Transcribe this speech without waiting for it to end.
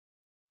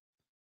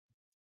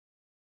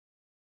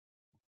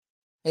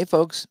Hey,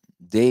 folks.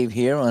 Dave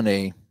here on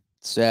a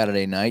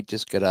Saturday night.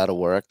 Just got out of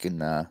work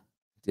and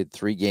did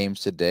 3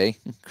 games today.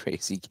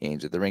 Crazy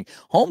games at the ring.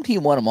 Home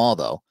team won them all,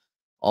 though.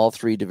 All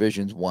three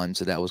divisions won,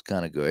 so that was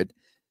kind of good.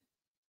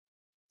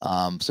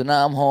 So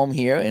now I'm home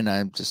here, and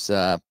I'm just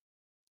I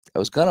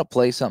was gonna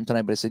play something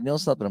tonight, but I said, you know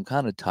something, I'm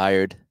kind of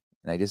tired,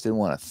 and I just didn't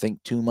want to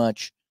think too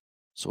much.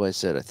 So I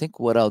said, I think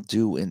what I'll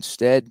do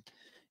instead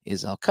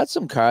is I'll cut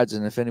some cards,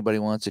 and if anybody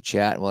wants to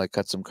chat while I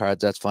cut some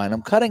cards, that's fine.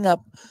 I'm cutting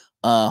up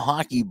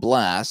Hockey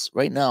Blast.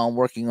 Right now I'm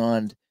working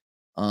on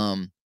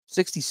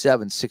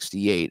 67,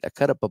 68. I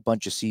cut up a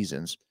bunch of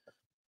seasons.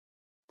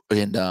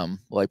 And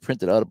well, I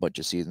printed out a bunch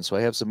of seasons, so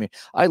I have some here.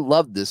 I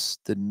love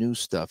the new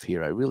stuff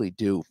here. I really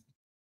do.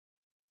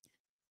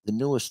 The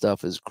newest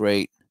stuff is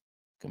great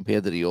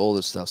compared to the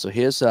older stuff. So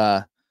here's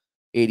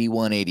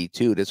 81,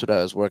 82. That's what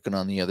I was working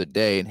on the other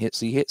day. And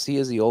see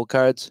here's the old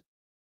cards.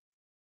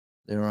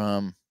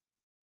 They're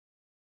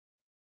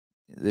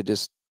they're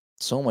just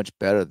so much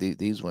better.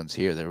 These ones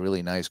here, they're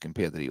really nice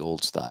compared to the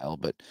old style.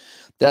 But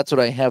that's what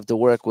I have to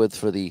work with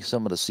for the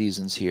some of the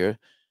seasons here.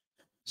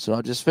 So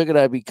I just figured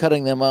I'd be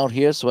cutting them out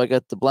here. So I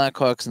got the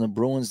Blackhawks and the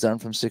Bruins done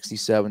from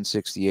 67,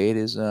 68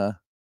 is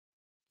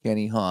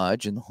Kenny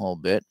Hodge and the whole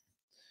bit.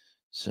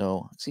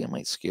 So see, I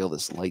might scale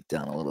this light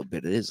down a little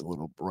bit. It is a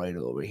little bright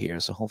over here,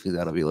 so hopefully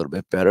that'll be a little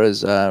bit better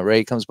as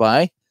Ray comes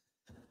by.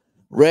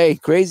 Ray,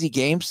 crazy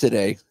games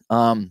today.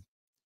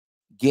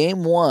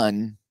 Game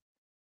one,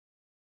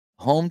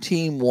 home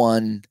team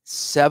won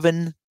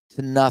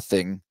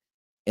 7-0,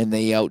 and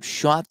they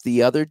outshot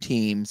the other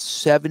team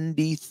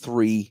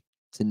 73-9.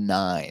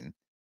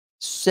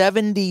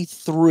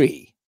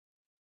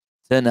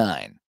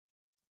 73-9.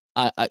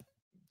 I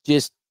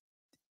just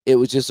it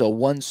was just a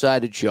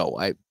one-sided show.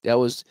 And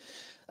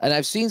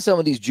I've seen some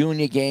of these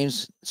junior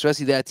games,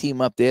 especially that team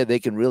up there. They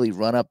can really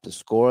run up the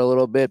score a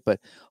little bit, but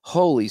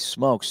holy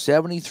smoke,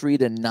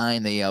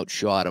 73-9, they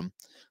outshot them.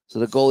 So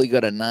the goalie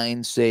got a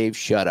 9-save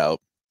shutout.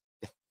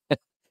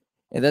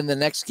 And then the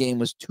next game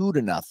was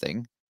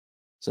 2-0.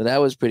 So that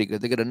was pretty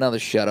good. They got another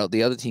shutout.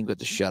 The other team got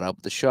the shutout,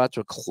 but the shots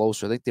were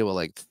closer. I think they were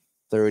like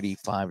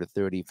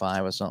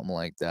 35-35 or something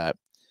like that.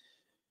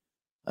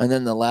 And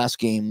then the last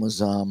game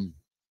was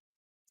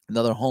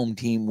another home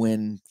team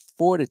win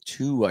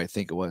 4-2, I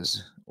think it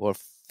was, or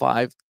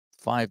 5-3.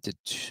 The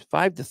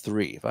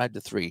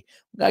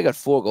guy got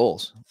 4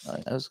 goals.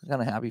 I was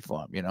kind of happy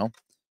for him.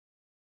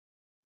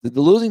 Did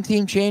the losing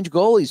team change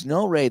goalies?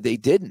 No, Ray, they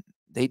didn't.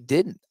 They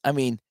didn't. I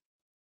mean,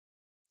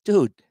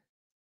 dude,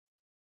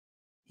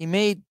 he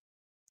made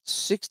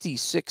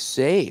 66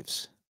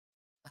 saves.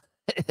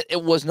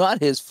 It was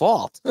not his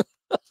fault.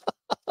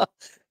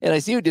 And I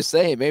see what you're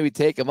saying. Maybe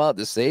take him out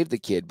to save the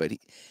kid, but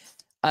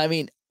I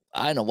mean,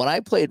 I know when I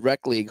played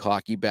rec league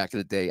hockey back in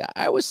the day,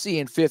 I was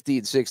seeing 50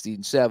 and 60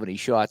 and 70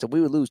 shots, and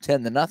we would lose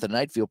 10-0, and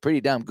I'd feel pretty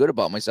damn good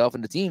about myself,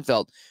 and the team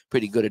felt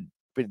pretty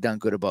damn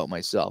good about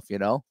myself.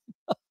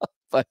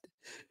 But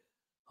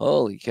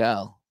holy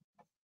cow,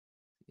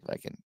 if I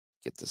can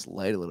get this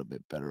light a little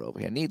bit better over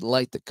here, I need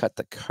light to cut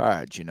the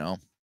cards.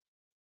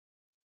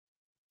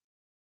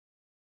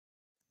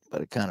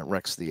 But it kind of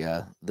wrecks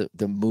the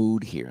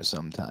mood here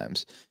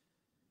sometimes.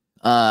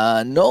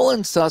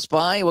 Nolan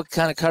Susby, what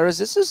kind of cutter is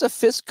this? This is a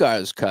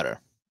Fiskars cutter,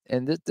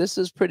 and this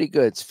is pretty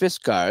good. It's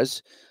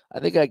Fiskars. I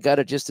think I got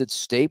it just at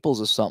Staples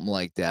or something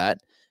like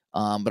that.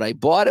 But I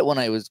bought it when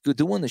I was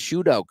doing the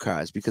shootout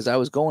cards because I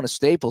was going to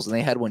Staples and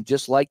they had one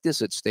just like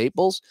this at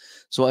Staples.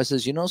 So I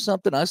says, you know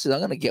something? I said, I'm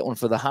going to get one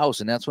for the house.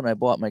 And that's when I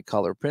bought my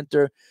color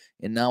printer.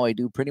 And now I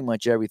do pretty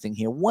much everything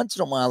here. Once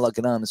in a while, I'll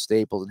get on the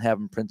Staples and have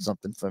them print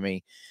something for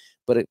me.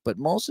 But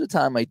most of the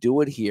time, I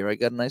do it here. I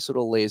got a nice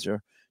little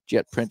laser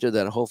jet printer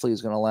that hopefully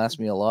is going to last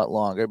me a lot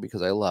longer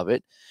because I love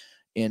it.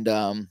 And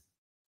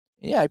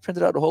yeah, I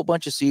printed out a whole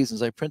bunch of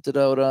seasons. I printed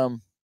out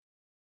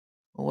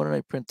what did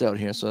I print out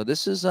here? So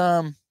this is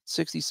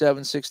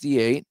 67,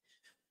 68,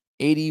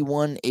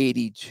 81,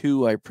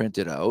 82 I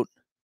printed out.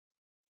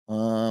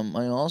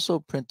 I also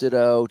printed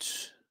out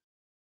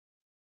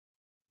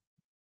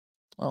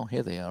oh,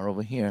 here they are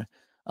over here.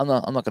 I'm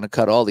not going to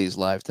cut all these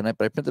live tonight,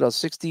 but I printed out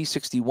 60,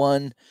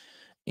 61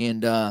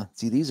 and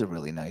see these are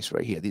really nice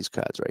right here. These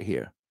cards right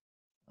here.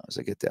 As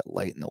I get that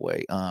light in the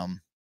way.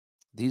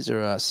 These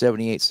are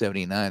 78,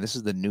 79. This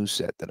is the new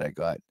set that I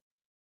got.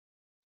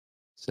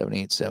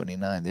 78,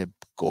 79. They're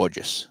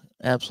gorgeous.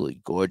 Absolutely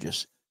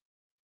gorgeous.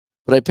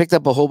 But I picked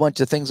up a whole bunch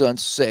of things on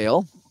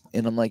sale.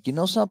 And I'm like, you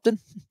know something?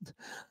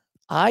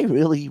 I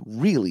really,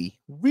 really,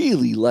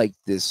 really like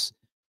this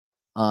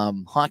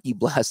Hockey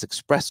Blast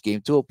Express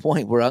game to a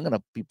point where I'm going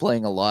to be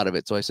playing a lot of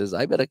it. So I says,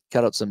 I better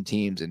cut out some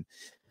teams. And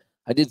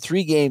I did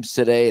 3 games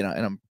today, and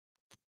I'm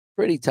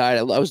pretty tired.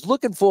 I was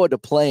looking forward to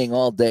playing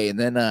all day, and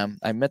then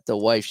I met the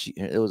wife.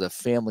 It was a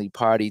family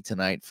party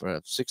tonight for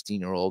a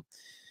 16-year-old.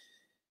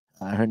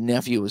 Her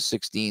nephew was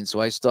 16,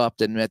 so I stopped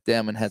and met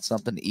them and had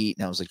something to eat.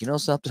 And I was like, you know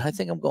something? I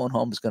think I'm going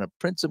home. Just going to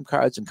print some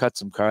cards and cut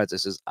some cards. I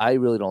says, I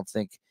really don't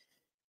think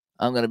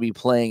I'm going to be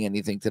playing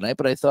anything tonight,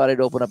 but I thought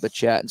I'd open up a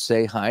chat and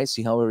say hi,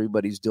 see how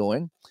everybody's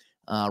doing.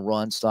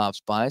 Ron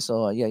stops by.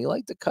 So, yeah, you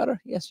like the cutter?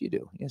 Yes, you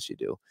do. Yes, you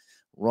do.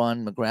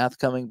 Ron McGrath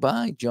coming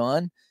by.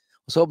 John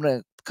was hoping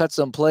to cut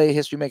some play.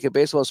 History Maker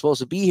Baseball was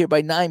supposed to be here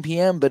by 9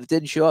 p.m., but it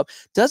didn't show up.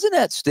 Doesn't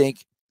that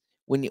stink?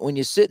 When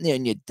you're sitting there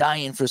and you're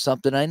dying for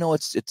something, I know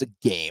it's a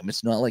game.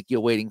 It's not like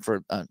you're waiting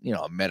for a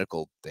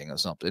medical thing or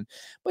something,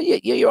 but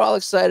you're all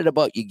excited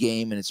about your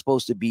game and it's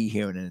supposed to be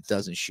here and it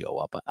doesn't show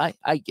up.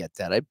 I get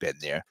that. I've been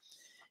there,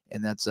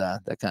 and that's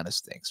that kind of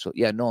stinks. So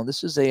yeah, no,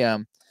 this is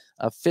a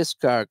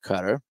Fiskar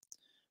cutter,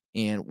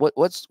 and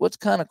what's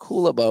kind of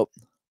cool about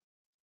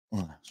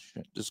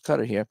this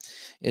cutter here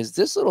is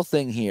this little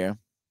thing here.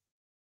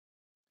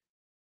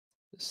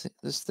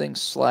 This thing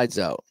slides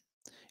out.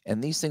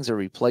 And these things are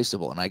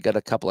replaceable. And I got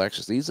a couple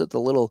extras. These are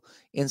the little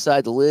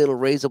inside the little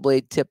razor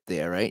blade tip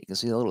there, right? You can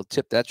see the little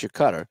tip. That's your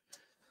cutter.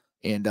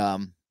 And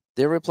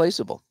they're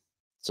replaceable.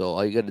 So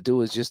all you got to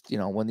do is just,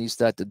 when these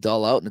start to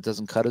dull out and it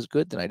doesn't cut as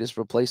good, then I just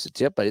replace the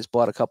tip. I just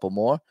bought a couple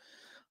more.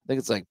 I think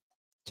it's like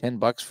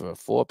 $10 for a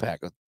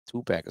 4-pack or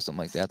 2-pack or something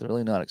like that. They're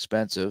really not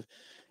expensive.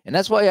 And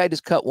that's why I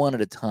just cut one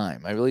at a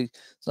time.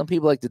 Some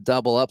people like to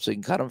double up so you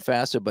can cut them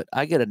faster, but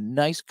I get a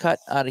nice cut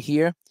out of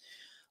here.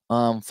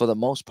 For the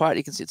most part,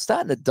 you can see it's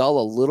starting to dull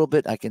a little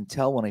bit. I can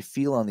tell when I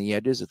feel on the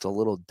edges, it's a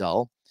little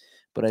dull.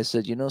 But I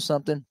said, you know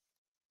something?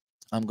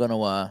 I'm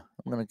gonna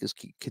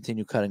just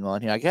continue cutting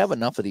on here. I have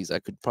enough of these. I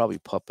could probably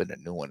pop in a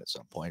new one at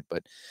some point.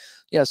 But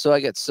yeah, so I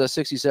got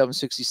 67,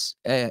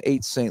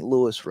 68 St.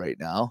 Louis right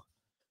now.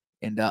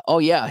 And oh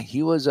yeah,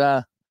 he was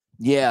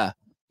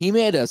he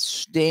made a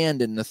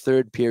stand in the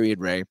third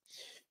period, Ray.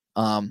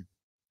 Or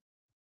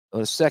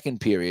the second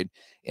period.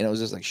 And it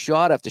was just like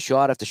shot after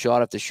shot after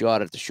shot after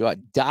shot after shot,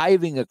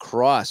 diving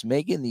across,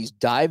 making these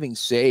diving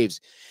saves,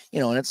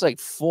 and it's like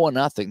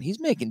 4-0. He's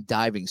making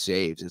diving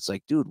saves. It's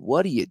like, dude,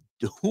 what are you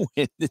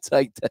doing? It's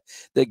like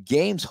the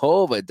game's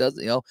over. It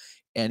doesn't,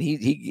 and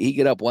he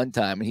get up one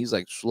time and he's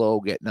like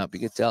slow getting up. You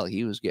could tell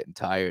he was getting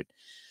tired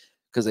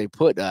because they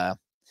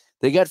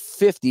got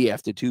 50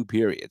 after 2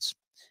 periods.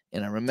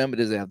 And I remember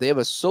they have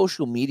a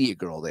social media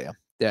girl there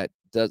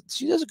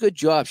she does a good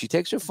job. She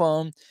takes her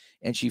phone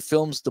and she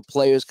films the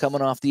players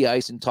coming off the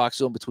ice and talks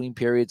to them between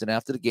periods and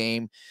after the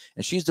game.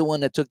 And she's the one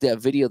that took that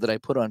video that I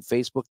put on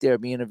Facebook there,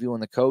 me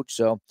interviewing the coach.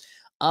 So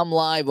I'm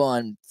live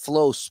on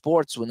Flow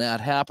Sports when that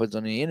happens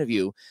on the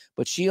interview,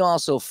 but she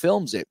also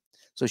films it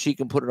so she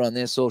can put it on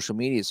their social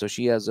media. So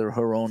she has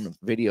her own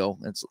video.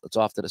 It's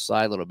off to the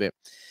side a little bit.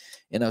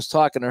 And I was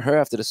talking to her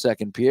after the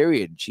second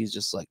period. And she's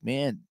just like,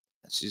 man,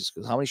 she just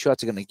goes, how many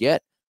shots are going to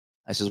get?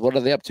 I says, what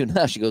are they up to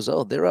now? She goes,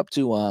 oh, they're up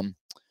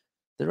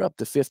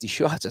to 50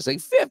 shots. I was like,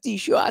 50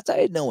 shots? I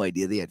had no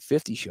idea they had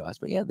 50 shots.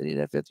 But yeah, they did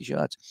have 50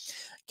 shots.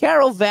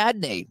 Carol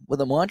Vadnais with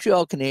the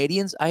Montreal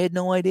Canadiens. I had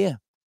no idea.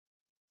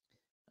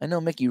 I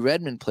know Mickey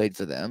Redmond played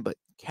for them, but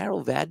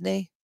Carol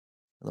Vadnais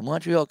with the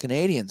Montreal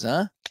Canadiens,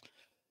 huh?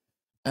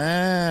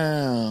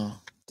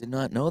 Oh, did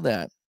not know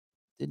that.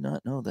 Did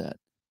not know that.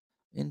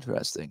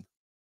 Interesting.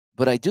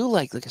 But I do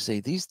like I say,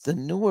 the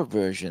newer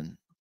version.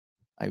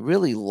 I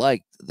really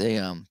like they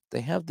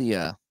have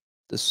the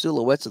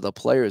silhouettes of the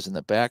players in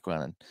the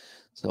background, and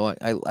so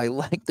I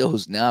like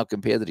those now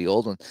compared to the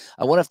old one.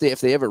 I wonder if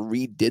they ever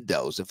redid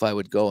those, if I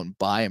would go and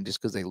buy them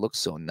just because they look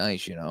so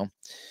nice,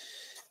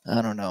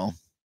 I don't know.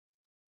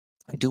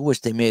 I do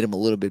wish they made them a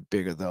little bit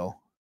bigger though.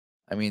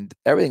 I mean,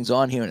 everything's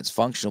on here and it's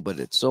functional, but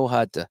it's so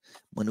hard to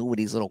maneuver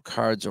these little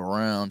cards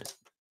around.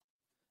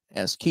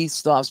 As Keith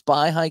stops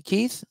by, hi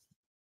Keith,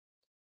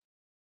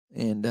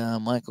 and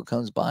Michael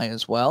comes by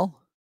as well.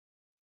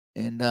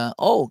 And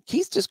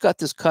Keith just got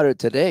this cutter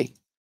today.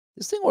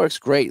 This thing works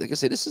great. Like I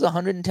said, this is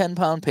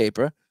 110-pound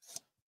paper.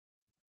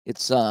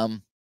 It's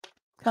kind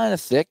of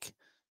thick.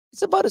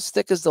 It's about as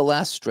thick as the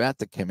last Strat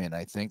that came in,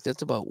 I think.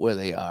 That's about where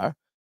they are.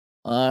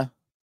 I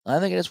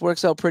think it just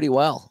works out pretty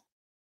well.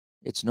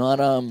 It's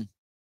not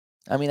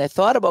I mean, I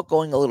thought about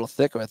going a little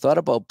thicker. I thought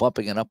about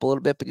bumping it up a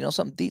little bit, but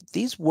something,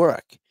 these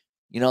work.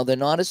 They're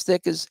not as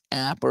thick as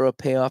App or a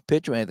Payoff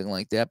Pitch or anything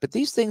like that, but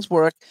these things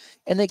work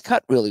and they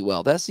cut really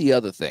well. That's the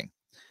other thing.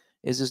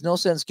 There's no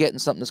sense getting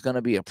something that's going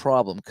to be a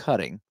problem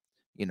cutting,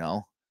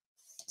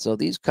 So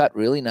these cut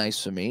really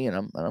nice for me,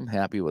 and I'm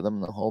happy with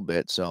them the whole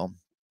bit. So,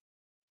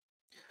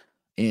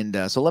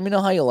 so let me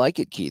know how you like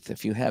it, Keith.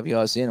 If you have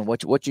yours in, and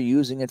what you're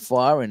using it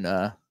for, and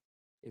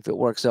if it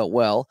works out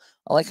well.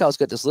 I like how it's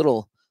got this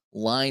little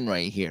line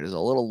right here. There's a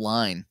little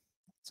line.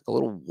 It's like a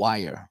little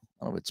wire.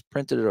 I don't know if it's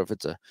printed or if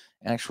it's an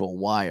actual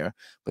wire,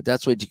 but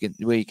that's what you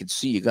can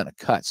see you're gonna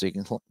cut. So you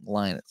can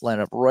line it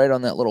up right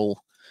on that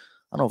little.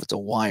 I don't know if it's a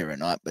wire or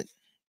not, but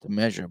to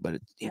measure,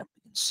 but you can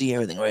see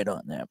everything right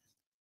on there.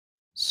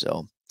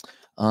 So,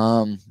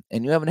 and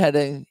you haven't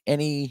had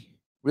any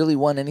really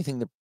won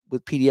anything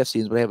with PDF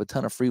scenes, but I have a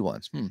ton of free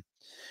ones.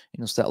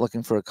 Start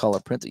looking for a color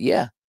printer.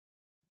 Yeah,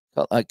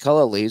 a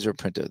color laser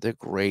printer. They're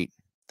great.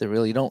 They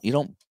really you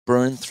don't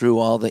burn through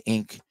all the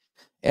ink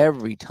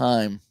every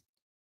time.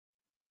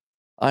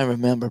 I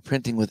remember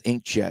printing with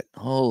inkjet.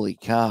 Holy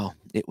cow!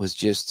 It was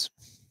just.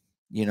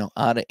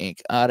 Out of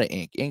ink.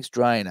 Ink's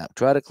drying up.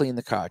 Try to clean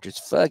the cartridge.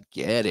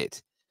 Forget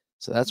it.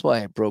 So that's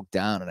why I broke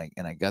down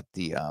and I got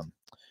the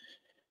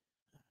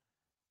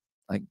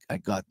I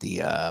got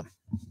the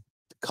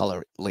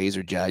color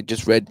laser jet. I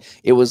just read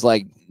it was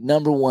like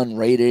 #1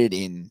 rated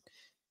in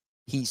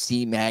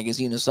PC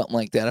magazine or something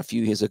like that a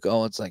few years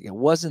ago. It's like it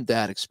wasn't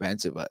that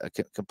expensive,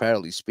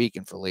 comparatively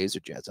speaking, for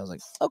laser jets. I was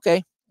like,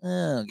 okay,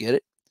 I'll get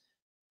it.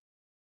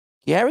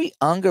 Gary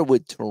Unger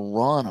with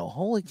Toronto.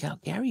 Holy cow,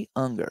 Gary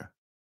Unger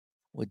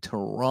with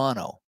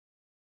Toronto.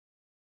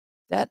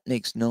 That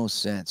makes no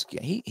sense.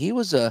 He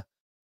was a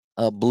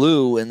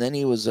blue, and then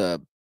he was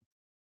a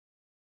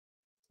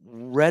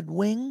Red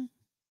Wing.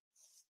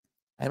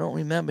 I don't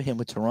remember him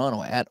with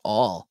Toronto at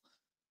all.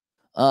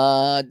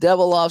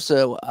 Devil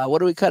Officer,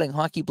 what are we cutting?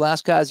 Hockey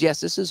Blast cards? Yes,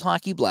 this is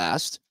Hockey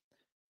Blast.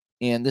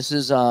 And this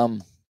is I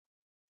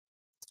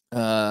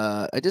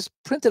just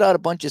printed out a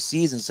bunch of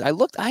seasons. I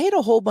had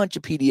a whole bunch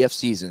of PDF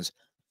seasons,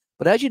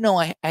 but as you know,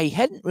 I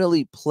hadn't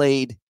really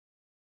played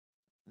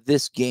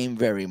this game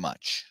very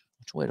much.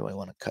 Which way do I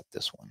want to cut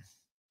this one?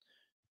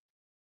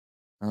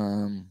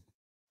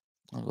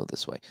 I'll go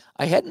this way.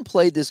 I hadn't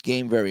played this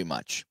game very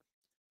much.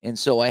 And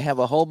so I have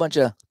a whole bunch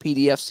of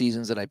PDF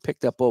seasons that I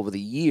picked up over the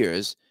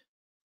years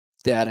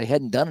that I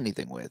hadn't done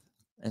anything with.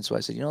 And so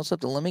I said, you know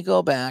something, let me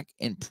go back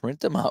and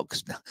print them out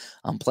because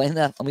I'm playing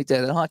that. Let me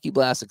tell you, that Hockey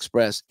Blast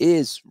Express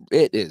is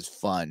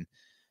fun.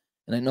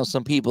 And I know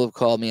some people have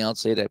called me out,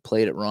 say that I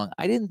played it wrong.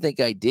 I didn't think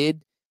I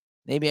did.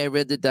 Maybe I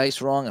read the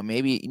dice wrong, or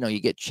maybe, you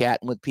get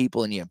chatting with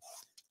people and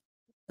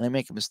I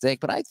make a mistake.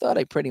 But I thought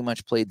I pretty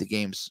much played the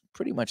games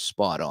pretty much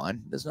spot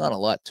on. There's not a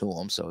lot to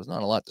them, so there's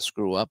not a lot to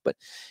screw up. But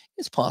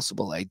it's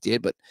possible I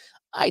did. But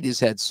I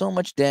just had so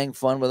much dang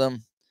fun with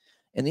them.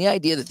 And the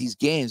idea that these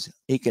games,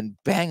 you can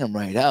bang them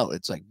right out.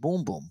 It's like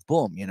boom, boom,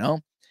 boom,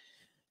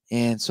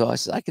 And so I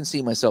said, I can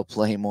see myself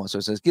playing more. So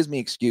it gives me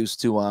excuse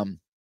to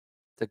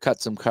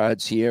cut some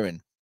cards here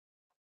and,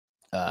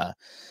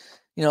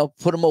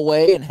 put them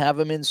away and have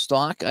them in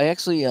stock. I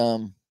actually,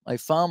 I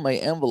found my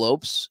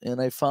envelopes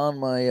and I found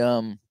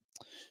my,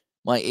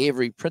 my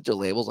Avery printer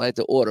labels. I had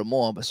to order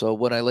more. But so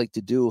what I like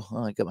to do,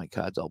 I got my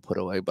cards all put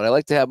away, but I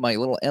like to have my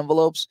little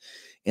envelopes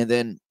and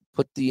then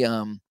put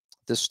the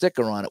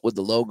sticker on it with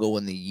the logo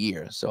and the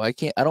year. So I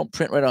don't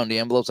print right on the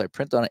envelopes. I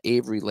print on an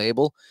Avery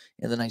label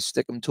and then I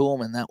stick them to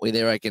them. And that way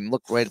there I can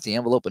look right at the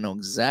envelope and know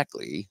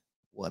exactly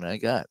what I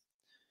got.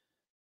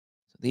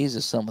 So these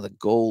are some of the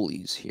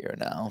goalies here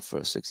now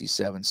for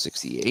 67,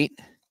 68.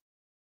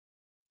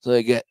 So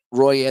I got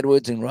Roy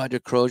Edwards and Roger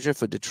Crozier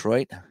for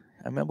Detroit. I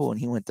remember when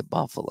he went to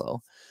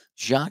Buffalo.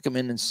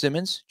 Jacquemin and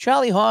Simmons.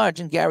 Charlie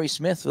Hodge and Gary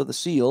Smith for the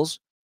Seals.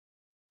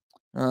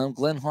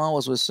 Glenn Hall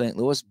was with St.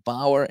 Louis.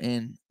 Bauer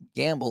and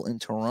Gamble in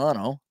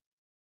Toronto.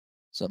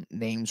 Some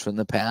names from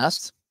the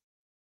past.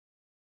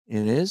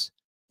 It is.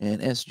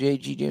 And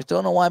SJG.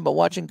 Don't know why, but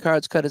watching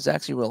cards cut is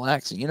actually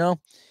relaxing.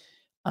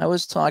 I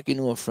was talking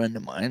to a friend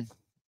of mine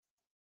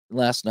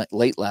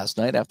late last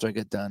night after I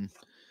got done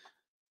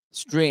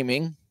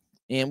streaming.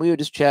 And we were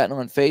just chatting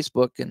on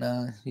Facebook.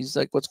 And he's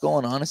like, what's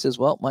going on? I says,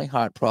 well, my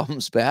heart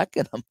problem's back.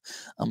 And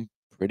I'm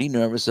pretty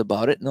nervous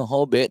about it and a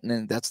whole bit. And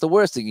then that's the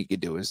worst thing you could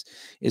do is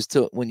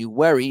to, when you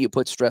worry, you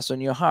put stress on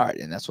your heart.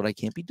 And that's what I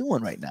can't be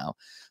doing right now.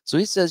 So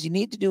he says, you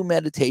need to do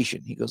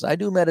meditation. He goes, I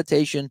do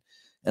meditation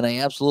and I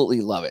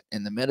absolutely love it.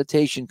 And the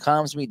meditation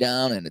calms me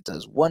down and it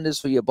does wonders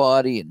for your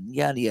body and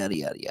yada, yada,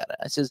 yada, yada.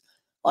 I says,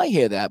 I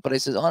hear that. But I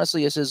says,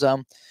 honestly,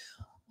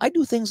 I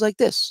do things like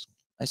this.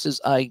 I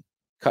says, I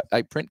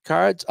print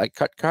cards, I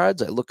cut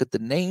cards, I look at the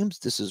names.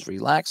 This is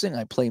relaxing.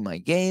 I play my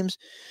games.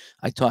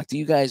 I talk to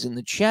you guys in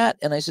the chat.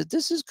 And I said,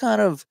 this is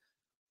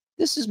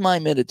my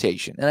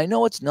meditation. And I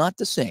know it's not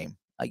the same.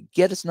 I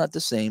get it's not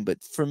the same,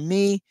 but for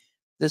me,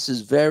 this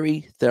is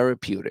very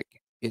therapeutic.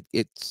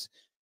 It's,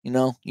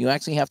 you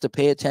actually have to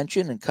pay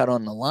attention and cut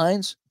on the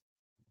lines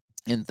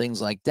and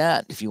things like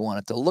that. If you want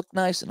it to look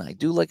nice, and I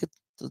do like it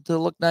to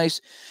look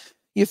nice,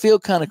 you feel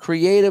kind of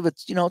creative.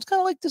 It's, it's kind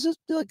of like, this is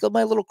like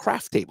my little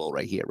craft table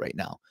right here, right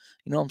now.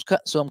 I'm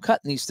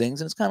cutting these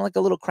things and it's kind of like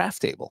a little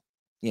craft table,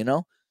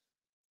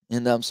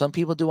 and some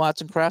people do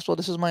arts and crafts. Well,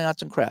 this is my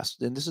arts and crafts.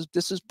 And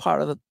this is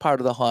part of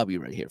the hobby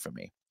right here for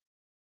me.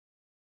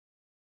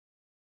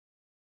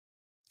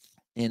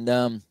 And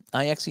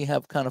I actually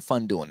have kind of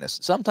fun doing this.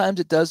 Sometimes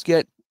it does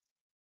get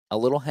a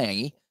little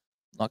hangy.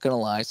 Not going to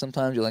lie.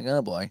 Sometimes you're like,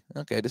 oh boy,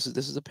 okay, this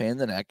is a pain in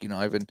the neck.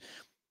 I've been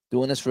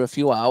doing this for a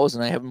few hours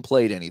and I haven't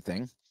played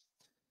anything.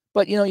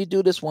 But, you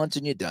do this once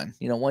and you're done.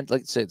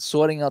 Like I said,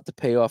 sorting out the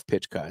payoff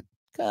pitch card,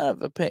 kind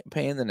of a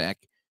pain in the neck.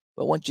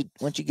 But once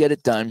you get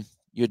it done,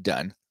 you're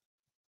done.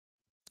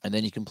 And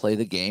then you can play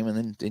the game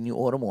and then you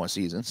order more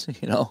seasons,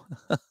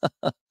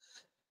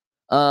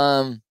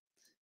 And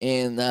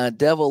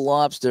Devil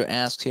Lobster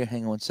asks here,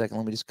 hang on 1 second.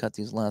 Let me just cut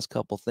these last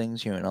couple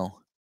things here and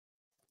I'll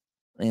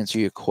answer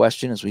your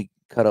question as we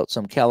cut out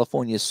some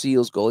California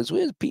Seals goalies.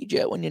 Where's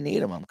PJ when you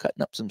need him? I'm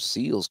cutting up some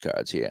Seals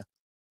cards here.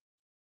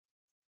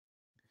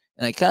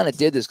 And I kind of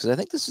did this because I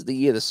think this is the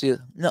year the Seals.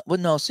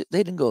 No,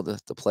 they didn't go to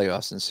the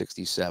playoffs in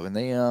 67.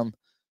 It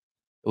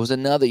was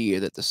another year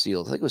that the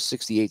Seals, I think it was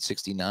 68,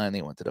 69,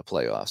 they went to the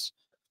playoffs.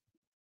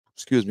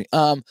 Excuse me.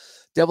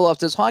 Devil Off,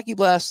 does Hockey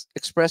Blast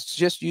Express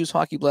just use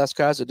Hockey Blast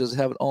cards, or does it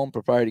have its own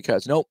proprietary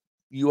cards? Nope.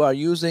 You are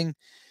using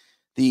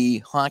the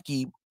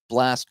Hockey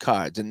Blast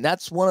cards. And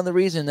that's one of the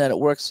reasons that it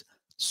works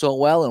so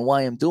well, and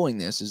why I'm doing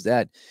this is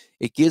that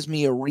it gives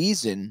me a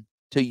reason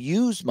to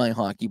use my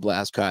Hockey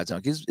Blast cards.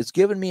 Now, it's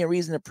given me a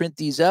reason to print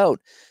these out.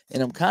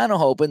 And I'm kind of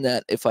hoping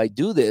that if I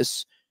do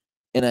this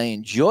and I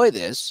enjoy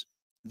this,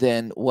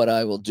 then what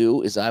I will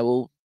do is I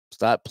will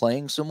start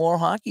playing some more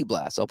Hockey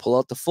Blast. I'll pull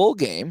out the full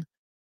game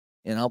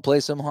and I'll play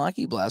some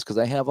Hockey Blast because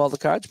I have all the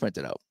cards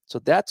printed out. So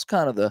that's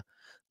kind of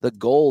the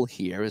goal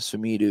here, is for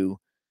me to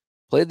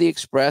play the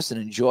Express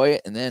and enjoy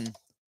it, and then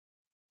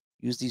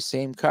use these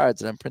same cards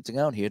that I'm printing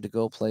out here to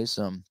go play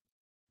some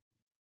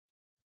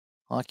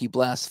Hockey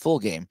Blast full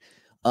game.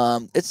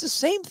 It's the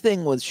same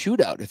thing with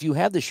Shootout. If you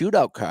have the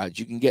Shootout cards,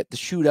 you can get the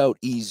Shootout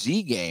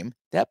EZ game.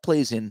 That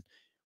plays in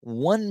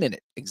 1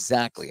 minute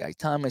exactly. I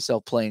time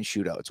myself playing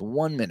Shootout. It's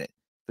 1 minute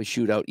for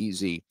Shootout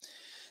EZ.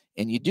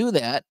 And you do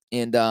that,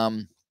 and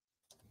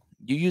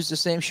you use the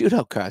same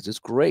Shootout cards. It's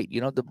great.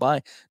 You don't have to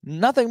buy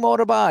nothing more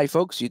to buy,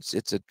 folks. It's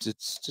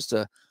just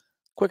a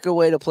quicker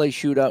way to play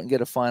Shootout and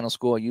get a final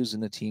score using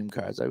the team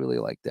cards. I really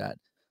like that.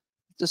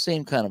 It's the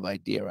same kind of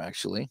idea,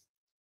 actually.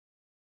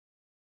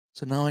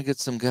 So now I get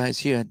some guys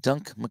here.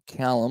 Dunk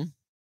McCallum.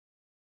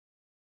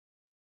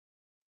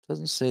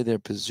 Doesn't say their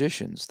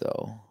positions,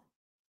 though.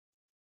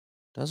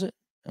 Does it?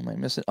 Am I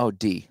missing? Oh,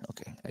 D.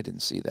 Okay, I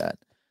didn't see that.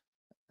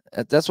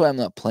 That's why I'm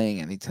not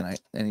playing anything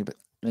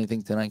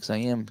tonight, because I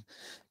am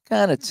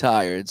kind of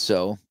tired.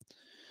 So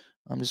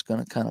I'm just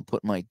going to kind of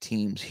put my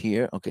teams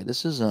here. Okay,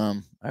 this is,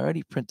 I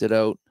already printed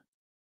out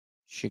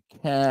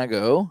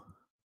Chicago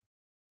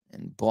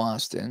and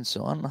Boston.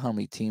 So I don't know how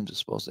many teams are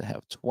supposed to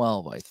have.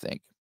 12, I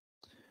think.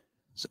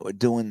 So we're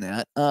doing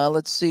that.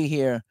 Let's see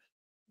here.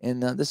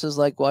 And this is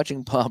like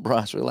watching Bob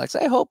Ross relax.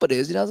 I hope it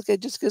is. You know,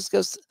 it just gives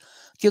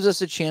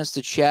us a chance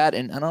to chat,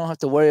 and I don't have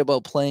to worry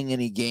about playing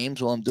any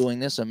games while I'm doing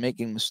this. I'm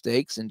making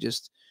mistakes and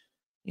just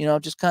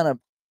kind of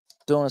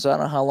doing this. I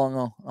don't know how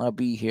long I'll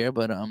be here,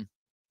 but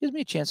gives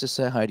me a chance to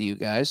say hi to you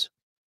guys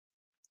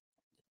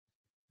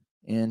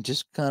and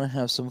just kind of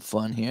have some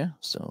fun here.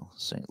 So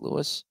St.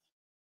 Louis.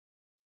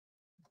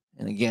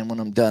 And again, when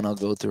I'm done, I'll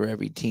go through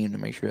every team to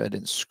make sure I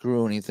didn't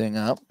screw anything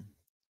up.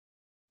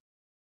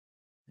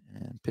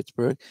 And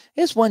Pittsburgh.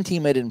 Here's one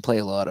team I didn't play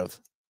a lot of.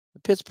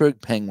 The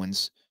Pittsburgh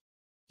Penguins.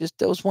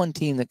 That was one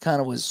team that kind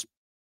of was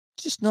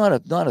just not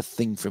a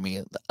thing for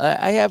me.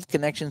 I have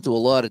connections to a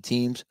lot of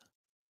teams.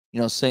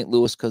 You know, St.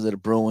 Louis because of the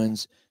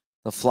Bruins,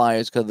 the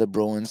Flyers because of the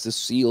Bruins, the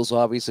Seals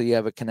obviously you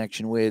have a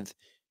connection with.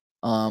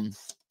 The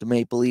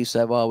Maple Leafs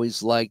I've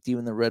always liked,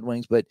 even the Red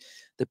Wings. But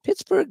the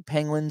Pittsburgh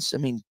Penguins, I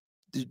mean,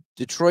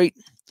 Detroit,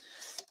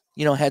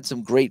 had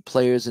some great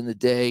players in the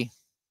day.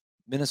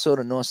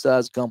 Minnesota North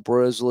Stars, Gump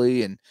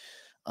Worsley, and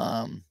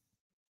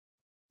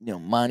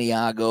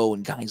Maniago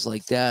and guys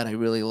like that I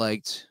really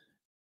liked.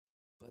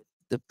 But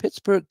the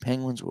Pittsburgh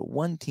Penguins were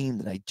one team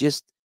that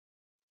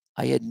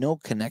I had no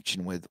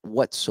connection with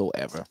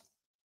whatsoever.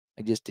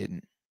 I just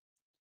didn't.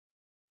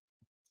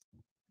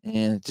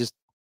 And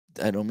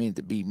I don't mean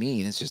to be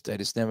mean. It's just I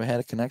just never had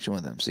a connection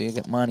with them. See, I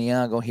got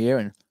Maniago here,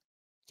 and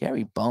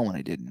Gary Bowman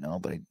I didn't know,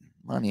 but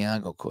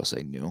Maniago, of course,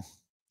 I knew.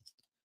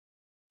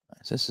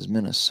 Right, so this is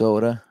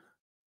Minnesota.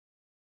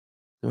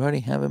 Do I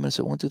already have a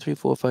Minnesota? 1, 2, 3,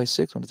 4, 5,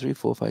 6. 1, 2, 3,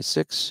 4, 5,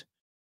 6.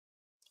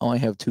 Oh, I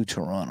have 2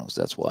 Torontos.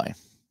 That's why.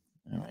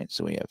 All right,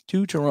 so we have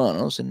 2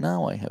 Torontos, and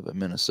now I have a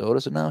Minnesota.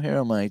 So now here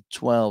are my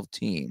 12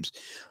 teams.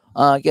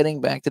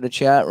 Getting back to the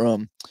chat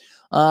room.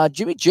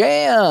 Jimmy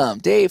Jam,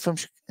 Dave from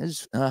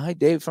hi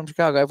Dave from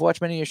Chicago. I've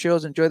watched many of your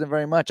shows, enjoy them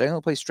very much. I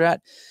only play Strat,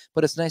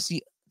 but it's nice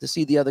to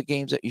see the other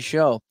games that you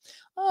show.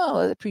 Oh,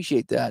 I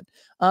appreciate that.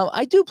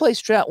 I do play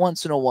Strat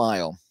once in a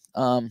while.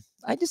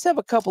 I just have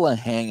a couple of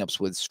hangups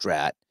with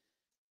Strat.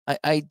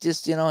 I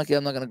just, I'm not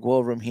going to go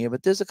over them here,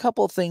 but there's a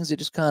couple of things that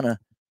just kind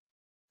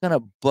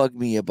of bug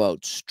me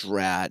about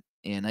Strat,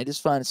 and I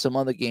just find some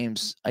other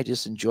games I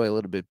just enjoy a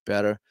little bit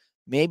better.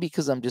 Maybe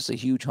because I'm just a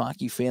huge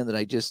hockey fan that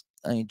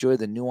I enjoy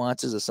the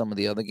nuances of some of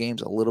the other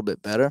games a little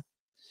bit better.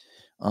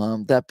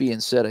 That being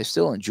said, I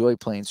still enjoy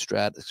playing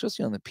Strat,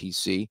 especially on the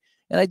PC.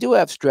 And I do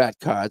have Strat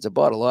cards. I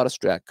bought a lot of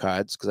Strat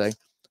cards because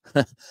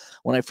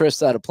when I first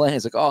started playing,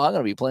 it's like, oh, I'm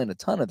going to be playing a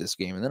ton of this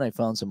game. And then I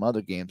found some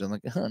other games. I'm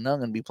like, oh, now I'm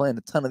going to be playing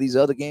a ton of these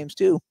other games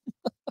too.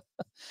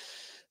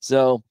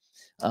 So,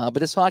 but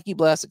this Hockey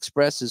Blast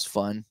Express is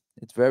fun.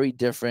 It's very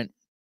different.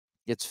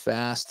 It's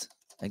fast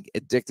and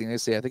addicting.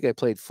 I think I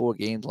played 4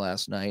 games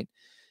last night,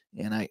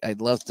 and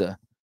I'd love to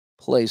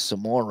play some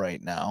more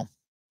right now.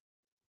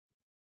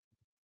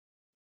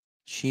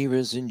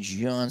 Cheevers and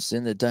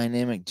Johnston, the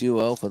dynamic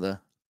duo for the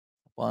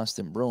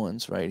Boston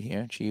Bruins right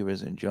here.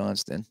 Cheevers and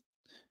Johnston.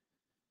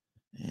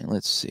 And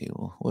let's see,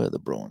 where are the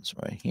Bruins?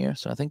 Right here.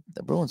 So I think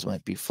the Bruins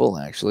might be full,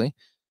 actually.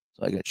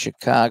 So I got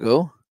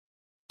Chicago.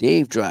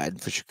 Dave Dryden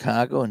for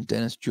Chicago and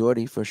Dennis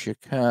Jordy for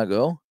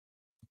Chicago.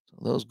 So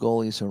those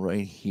goalies are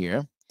right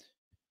here.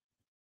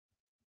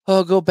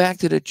 I'll go back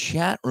to the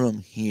chat room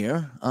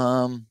here.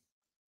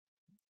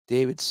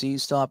 David C.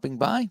 stopping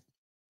by.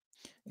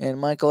 And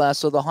Michael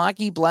asks, so the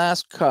Hockey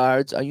Blast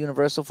cards are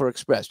universal for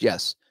Express?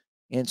 Yes,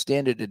 and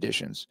standard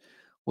editions.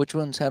 Which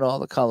ones had all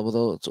the color?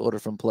 Well, it's order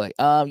from Play.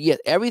 Yeah,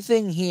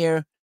 everything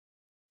here.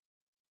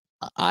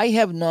 I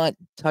have not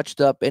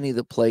touched up any of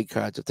the Play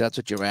cards, if that's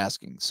what you're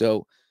asking.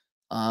 So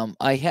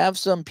I have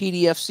some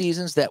PDF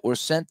seasons that were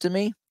sent to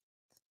me,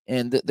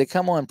 and they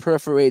come on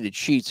perforated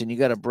sheets, and you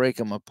got to break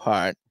them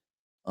apart.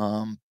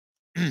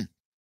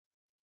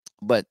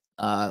 But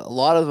a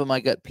lot of them I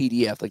got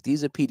PDF. Like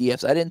these are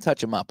PDFs. I didn't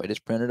touch them up. I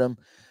just printed them.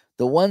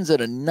 The ones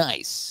that are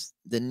nice,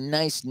 the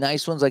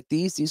nice ones like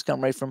these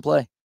come right from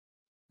Play.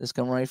 This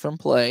come right from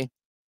Play,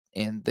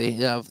 and they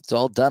have it's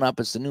all done up.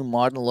 It's the new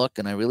modern look,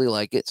 and I really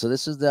like it. So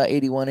this is the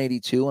 81,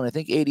 82, and I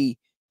think 80.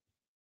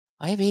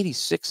 I have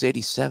 86,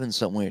 87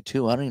 somewhere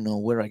too. I don't even know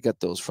where I got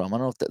those from. I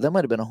don't know if that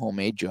might have been a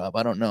homemade job.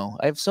 I don't know.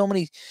 I have so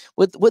many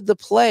with the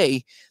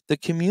Play. The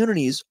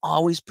community is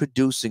always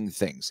producing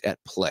things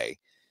at Play.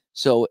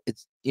 So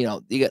it's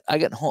I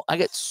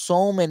got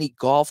so many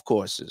golf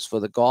courses for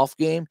the golf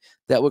game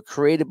that were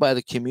created by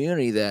the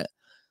community that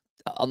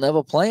I'll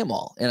never play them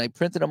all. And I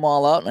printed them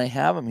all out and I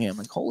have them here. I'm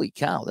like, holy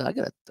cow! I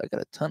got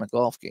a ton of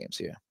golf games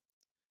here.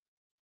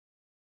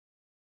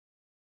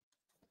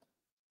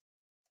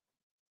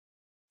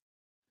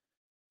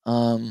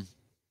 Where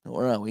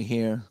are we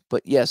here?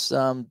 But yes,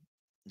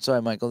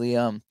 sorry, Michael.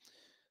 They're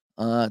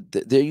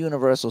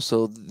universal,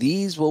 so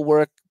these will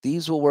work.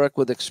 These will work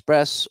with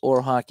Express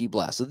or Hockey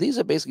Blast. So these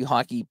are basically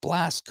Hockey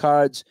Blast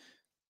cards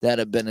that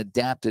have been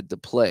adapted to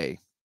play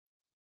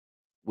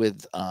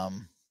with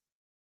the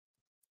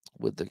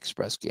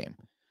Express game.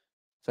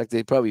 In fact,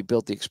 they probably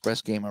built the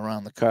Express game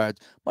around the cards,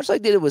 much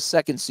like they did with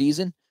Second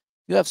Season.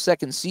 You have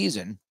Second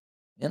Season,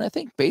 and I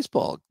think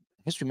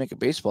History Maker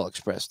Baseball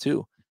Express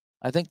too.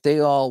 I think they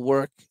all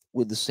work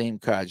with the same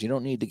cards. You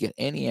don't need to get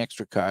any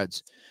extra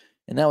cards.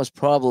 And that was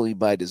probably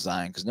by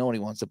design because nobody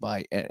wants to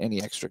buy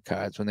any extra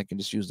cards when they can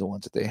just use the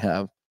ones that they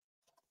have.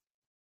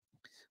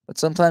 But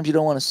sometimes you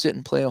don't want to sit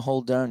and play a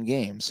whole darn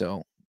game.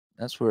 So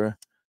that's where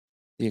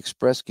the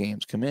Express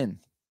games come in.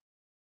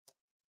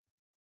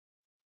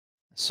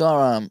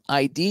 Saw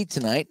ID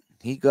tonight.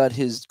 He got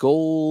his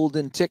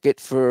golden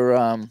ticket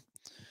for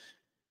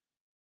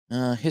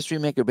History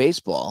Maker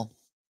Baseball.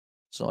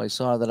 So I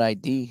saw that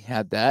ID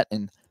had that.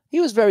 And he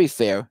was very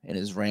fair in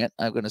his rant,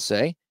 I'm going to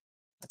say.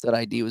 I thought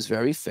ID was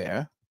very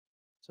fair.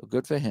 So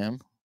good for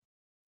him.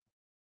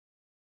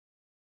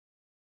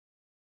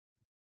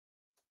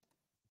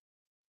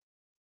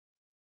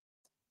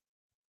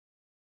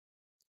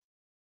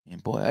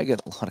 And boy, I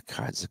get a lot of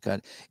cards to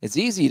cut. It's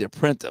easy to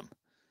print them,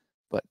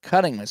 but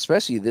cutting,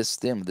 especially this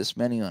thin, this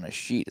many on a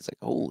sheet, it's like,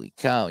 holy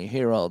cow, you're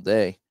here all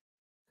day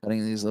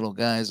cutting these little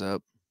guys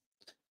up.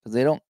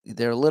 Because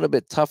they're a little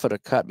bit tougher to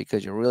cut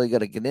because you really got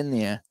to get in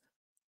there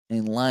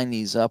and line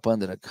these up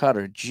under the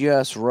cutter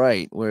just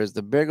right. Whereas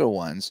the bigger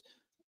ones,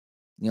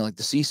 like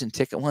the season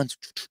ticket ones,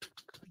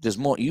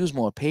 use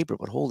more paper,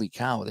 but holy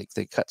cow,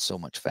 they cut so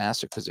much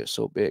faster because they're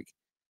so big.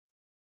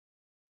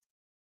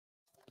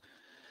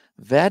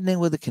 Vadnais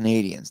with the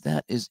Canadiens.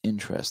 That is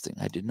interesting.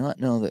 I did not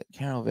know that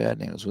Carol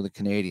Vadnais was with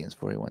the Canadiens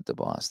before he went to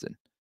Boston.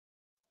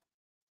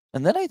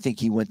 And then I think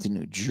he went to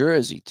New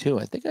Jersey, too.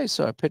 I think I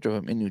saw a picture of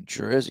him in New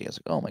Jersey. I was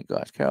like, oh, my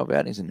gosh, Carol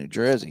Vadnais in New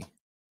Jersey.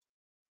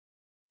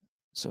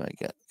 So I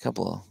got a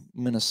couple of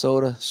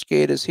Minnesota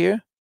skaters here.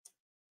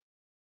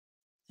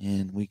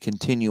 And we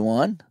continue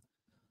on.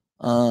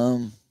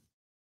 I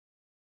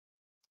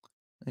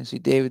see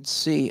David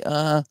C.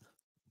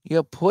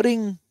 You're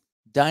putting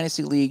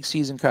Dynasty League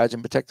season cards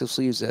in protective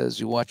sleeves as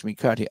you watch me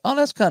cut here. Oh,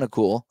 that's kind of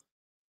cool.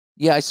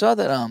 Yeah, I saw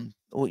that.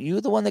 Were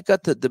you the one that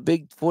got the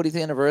big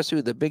 40th anniversary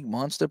with the big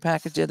monster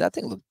package there? That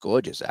thing looked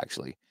gorgeous,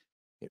 actually.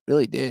 It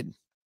really did.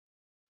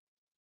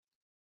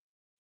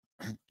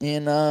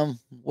 And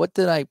what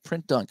did I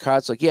print on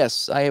cards? Like,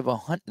 yes, I have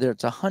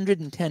it's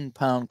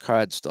 110-pound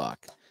card stock,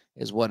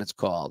 is what it's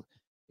called.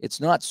 It's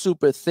not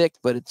super thick,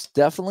 but it's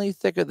definitely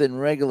thicker than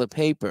regular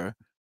paper.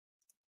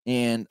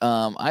 And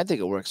I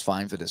think it works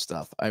fine for this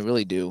stuff. I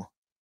really do.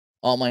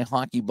 All my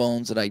hockey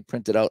bones that I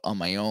printed out on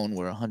my own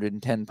were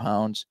 110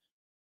 pounds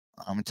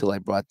until I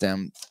got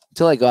them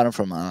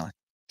from a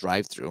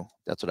drive-through.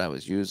 That's what I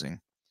was using.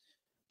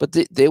 But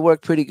they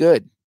work pretty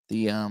good.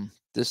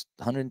 This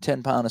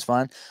 110-pound is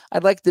fine.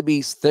 I'd like to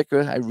be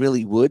thicker. I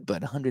really would,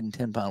 but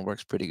 110-pound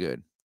works pretty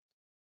good.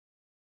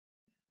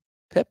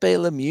 Pepe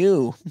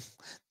Lemieux.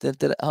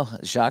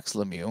 Jacques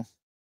Lemieux.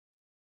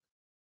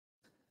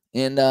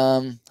 And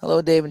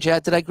hello, Dave and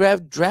chat. Did I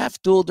grab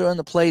Draft Duel during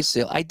the play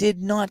sale? I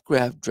did not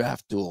grab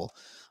Draft Duel.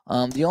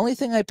 The only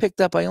thing I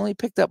only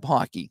picked up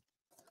hockey.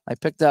 I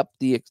picked up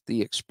the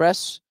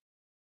Express,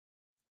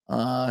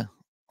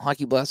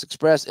 Hockey Blast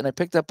Express, and I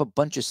picked up a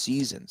bunch of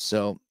seasons.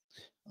 So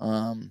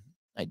I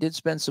did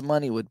spend some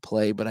money with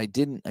play, but I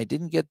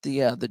didn't get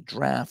the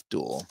Draft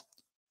Duel.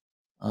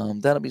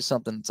 That'll be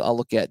something I'll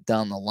look at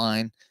down the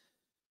line.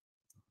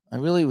 I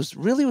really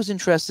was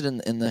interested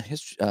in the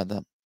history,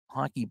 the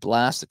Hockey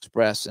Blast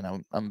Express,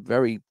 and I'm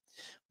very,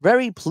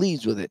 very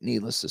pleased with it,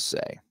 needless to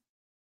say.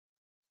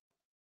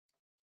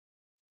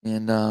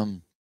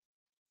 And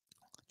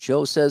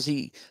Joe says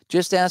he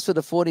just asked for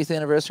the 40th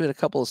anniversary of a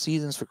couple of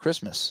seasons for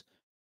Christmas.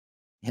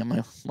 Yeah,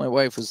 my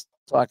wife was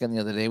talking the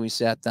other day. We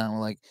sat down. We're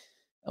like,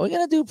 "Are we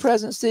gonna do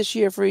presents this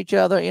year for each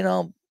other?"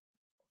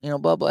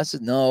 Blah blah. I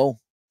said, "No."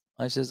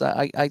 I says,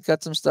 "I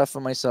got some stuff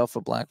for myself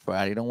for Black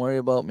Friday. Don't worry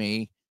about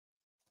me.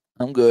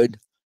 I'm good.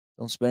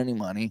 Don't spend any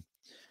money."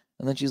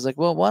 And then she's like,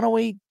 "Well, why don't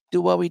we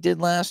do what we did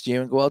last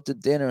year and go out to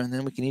dinner, and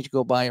then we can each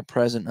go buy a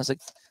present?" And I was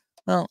like,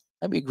 "Well,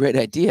 that'd be a great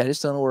idea. I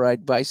just don't know where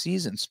I'd buy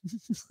seasons.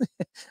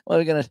 Am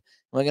I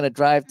gonna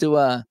drive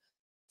to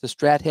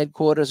Strat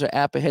headquarters or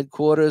APA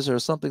headquarters or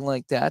something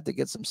like that to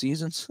get some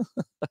seasons?"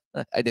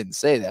 I didn't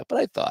say that, but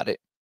I thought it.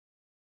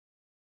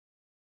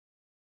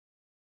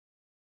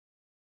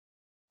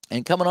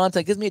 And coming on,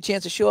 that gives me a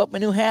chance to show up my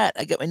new hat.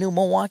 I got my new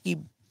Milwaukee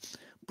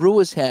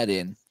Brewers hat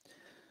in.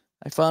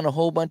 I found a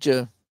whole bunch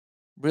of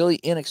really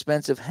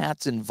inexpensive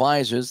hats and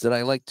visors that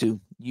I like to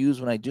use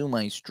when I do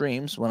my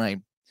streams, when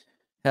I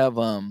have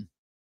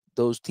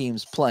those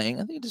teams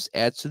playing. I think it just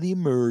adds to the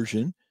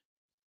immersion.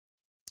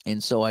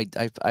 And so I'll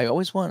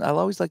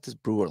always like this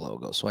Brewer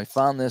logo. So I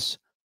found this.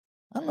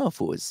 I don't know if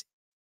it was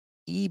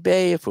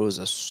eBay, if it was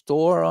a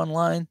store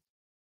online.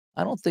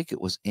 I don't think it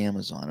was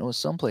Amazon. It was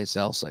someplace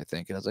else, I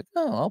think. And I was like,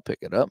 "Oh, I'll pick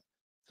it up."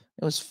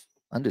 It was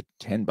under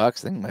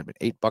 $10. I think it might have been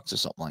 $8 or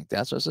something like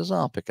that. So I says,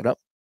 "I'll pick it up."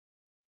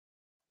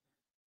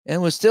 And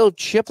we're still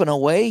chipping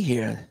away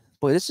here.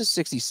 Boy, this is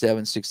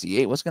 67,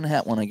 68. What's going to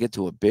happen when I get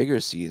to a bigger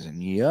season?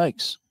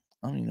 Yikes.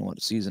 I don't even know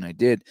what season I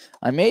did.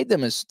 I made the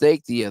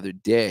mistake the other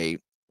day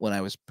when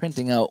I was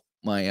printing out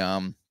my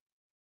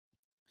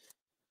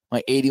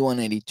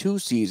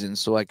 81-82 season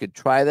so I could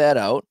try that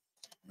out.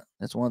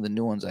 That's one of the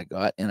new ones I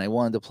got. And I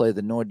wanted to play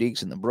the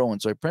Nordiques and the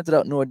Bruins. So I printed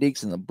out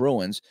Nordiques and the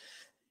Bruins.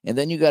 And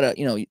then you got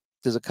to,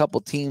 there's a couple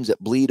teams that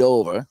bleed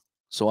over.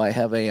 So I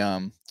have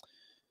a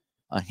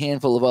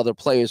handful of other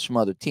players from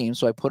other teams.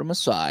 So I put them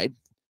aside.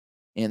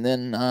 And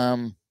then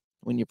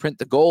when you print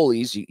the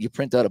goalies, you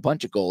print out a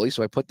bunch of goalies.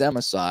 So I put them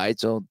aside.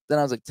 So then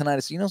I was like, tonight, I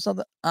said,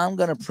 something? I'm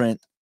going to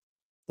print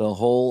the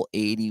whole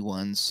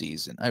 81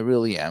 season. I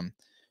really am.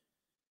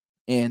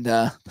 And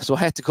so I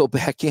had to go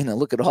back in and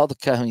look at all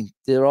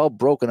they're all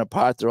broken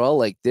apart. They're all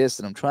like this.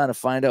 And I'm trying to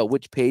find out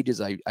which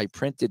pages I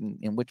printed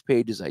and which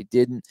pages I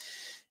didn't.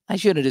 I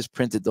should have just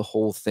printed the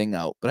whole thing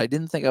out, but I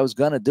didn't think I was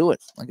going to do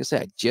it. Like I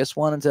said, I just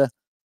wanted to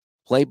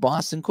play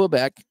Boston,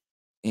 Quebec,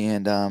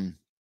 and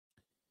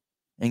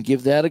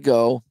give that a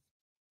go.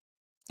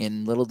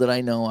 And little did I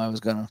know I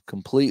was going to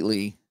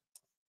completely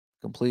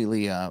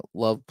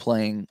love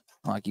playing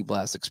Hockey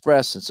Blast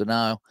Express. And so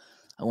now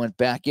I went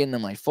back into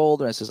my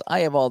folder. I says,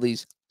 I have all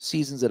these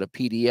seasons at a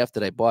PDF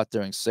that I bought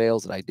during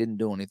sales that I didn't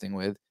do anything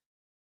with.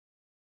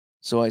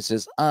 So I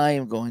says, I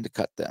am going to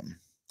cut them.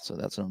 So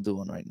that's what I'm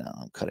doing right now.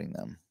 I'm cutting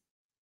them.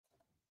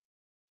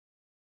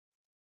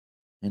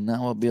 And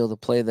now I'll be able to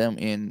play them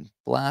in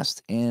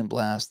Blast and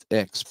Blast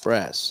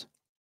Express.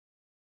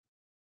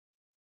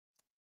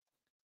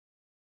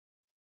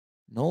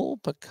 Noel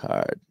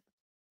Picard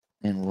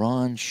and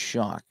Ron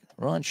Schock.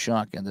 Ron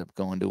Schock ended up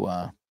going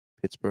to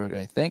Pittsburgh,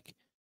 I think.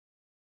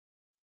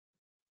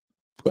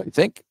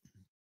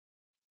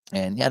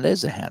 And yeah, it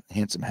is a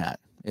handsome hat.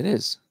 It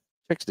is.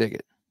 Chicks dig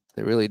it.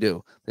 They really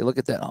do. They look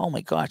at that. Oh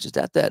my gosh, is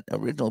that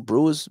original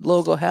Brewers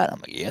logo hat? I'm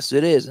like, yes,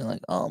 it is. And I'm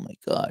like, oh my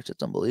gosh,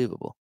 that's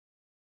unbelievable.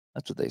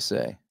 That's what they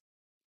say.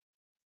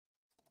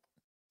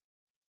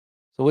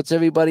 So what's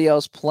everybody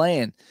else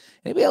playing?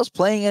 Anybody else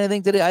playing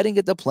anything today? I didn't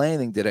get to play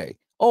anything today.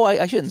 Oh,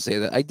 I shouldn't say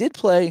that. I did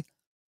play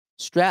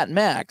Strat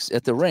Max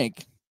at the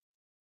rink.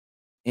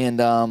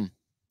 And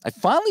I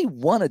finally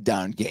won a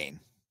down game.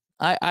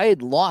 I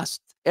had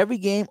lost every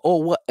game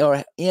or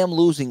am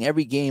losing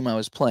every game I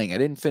was playing. I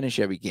didn't finish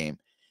every game.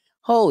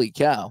 Holy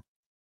cow.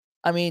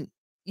 I mean,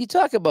 you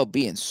talk about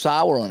being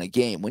sour on a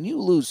game. When you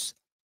lose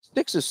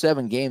 6 or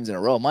 7 games in a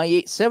row,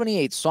 my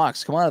 78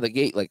 Sox come out of the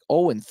gate like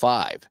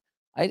 0-5.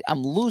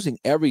 I'm losing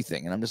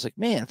everything. And I'm just like,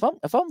 man,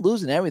 if I'm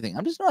losing everything,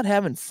 I'm just not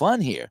having fun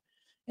here.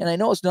 And I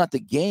know it's not the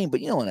game, but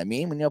you know what I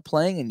mean? When you're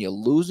playing and you're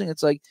losing,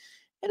 it's like,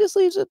 it just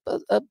leaves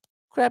a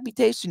crappy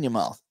taste in your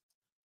mouth.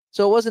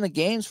 So it wasn't a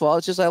game's fault.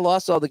 It's just I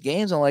lost all the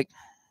games. I'm like,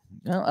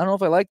 I don't know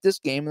if I like this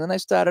game. And then I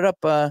started up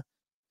the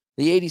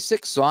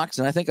 86 Sox,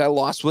 and I think I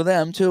lost with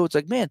them too. It's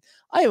like, man,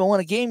 I haven't won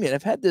a game yet.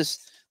 I've had this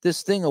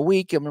thing a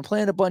week. I've been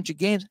playing a bunch of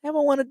games. I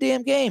haven't won a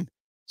damn game.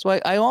 So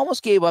I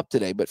almost gave up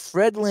today, but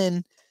Fred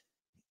Lynn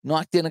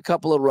knocked in a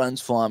couple of runs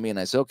for me, and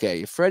I said,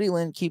 okay, if Freddie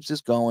Lynn keeps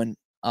this going,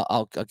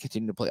 I'll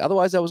continue to play.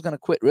 Otherwise, I was going to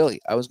quit,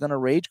 really. I was going to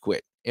rage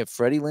quit if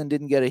Freddie Lynn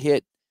didn't get a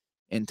hit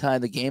and tie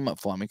the game up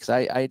for me because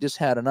I just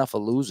had enough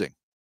of losing.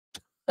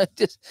 I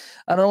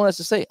don't know what else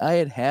to say. I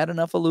had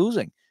enough of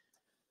losing.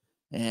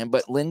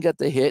 But Lynn got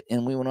the hit,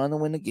 and we went on to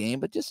win the game.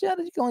 But you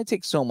can only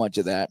take so much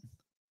of that.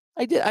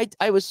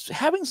 I was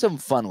having some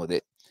fun with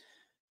it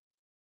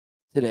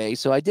today,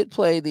 so I did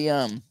play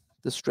the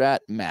Strat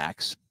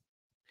Max.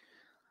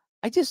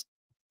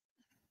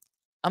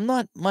 I'm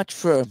not much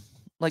for,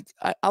 like,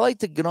 I like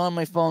to get on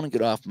my phone and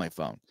get off my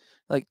phone.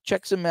 Like,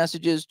 check some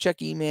messages,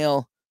 check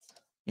email,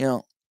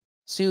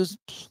 see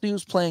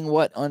who's playing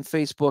what on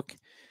Facebook.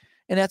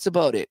 And that's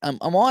about it. I'm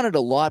on it a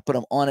lot, but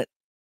I'm on it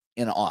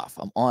and off.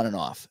 I'm on and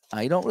off.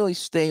 I don't really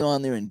stay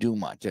on there and do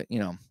much.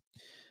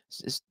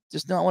 It's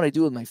just not what I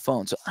do with my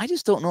phone. So I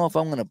just don't know if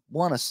I'm going to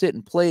want to sit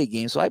and play a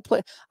game. So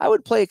I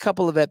would play a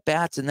couple of at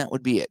bats and that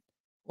would be it.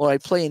 Or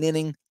I'd play an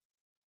inning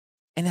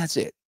and that's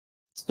it.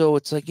 So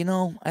it's like, I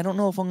don't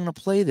know if I'm going to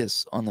play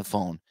this on the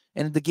phone.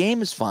 And the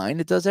game is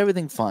fine. It does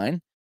everything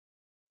fine.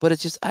 But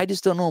it's just, I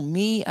just don't know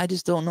me. I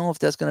just don't know if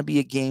that's going to be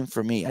a game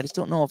for me. I just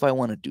don't know if I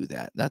want to do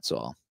that. That's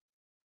all.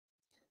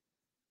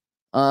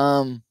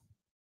 And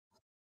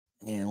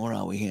where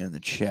are we here in the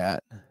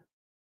chat?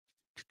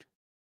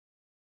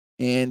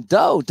 And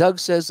Doug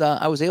says,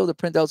 I was able to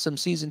print out some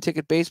season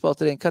ticket baseball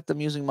today and cut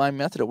them using my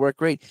method. It worked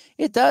great.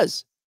 It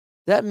does.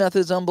 That method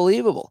is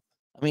unbelievable.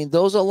 I mean,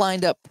 those are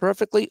lined up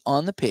perfectly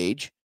on the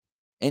page.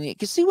 And you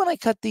can see when I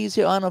cut these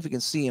here, I don't know if you can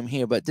see them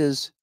here, but you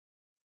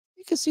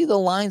can see the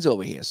lines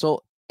over here.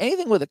 So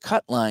anything with a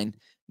cut line,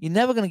 you're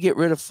never going to get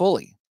rid of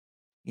fully.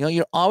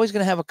 You're always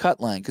going to have a cut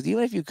line because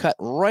even if you cut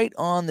right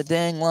on the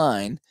dang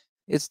line,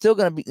 it's still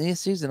going to be,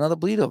 this is another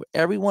bleed over.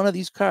 Every one of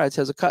these cards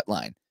has a cut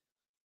line.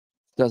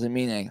 Doesn't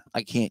mean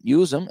I can't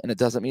use them, and it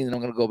doesn't mean that I'm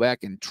going to go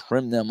back and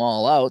trim them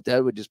all out.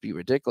 That would just be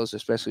ridiculous,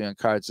 especially on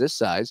cards this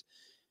size.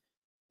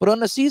 But on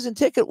the season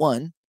ticket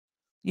one,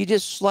 you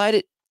just slide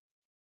it,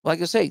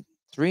 like I say,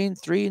 3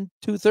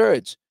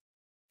 2/3.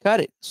 Cut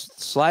it.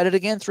 Slide it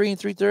again, 3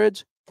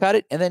 3/3. Cut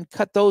it, and then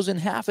cut those in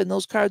half, and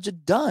those cards are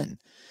done.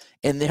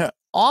 And they're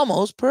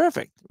almost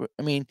perfect.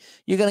 I mean,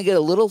 you're going to get a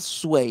little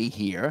sway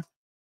here,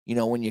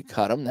 when you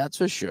cut them, that's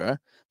for sure.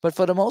 But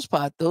for the most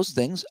part, those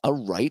things are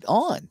right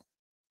on.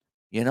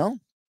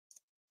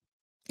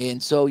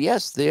 And so,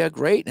 yes, they are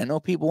great. I know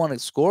people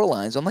want score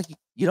lines. I'm like,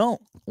 you don't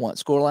want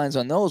score lines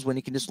on those when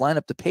you can just line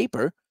up the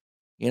paper.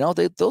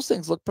 Those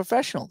things look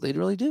professional. They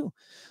really do.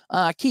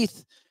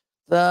 Keith,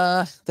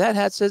 that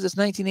hat says it's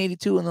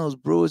 1982 and those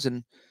Brewers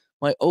and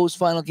my O's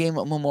final game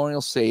at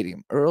Memorial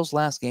Stadium. Earl's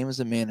last game as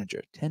a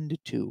manager.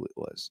 10-2 it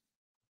was.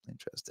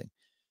 Interesting.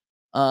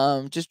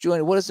 Just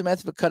joining. What is the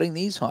method for cutting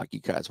these hockey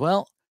cards?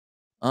 Well,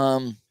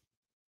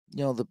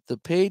 the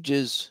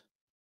pages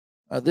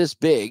are this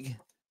big.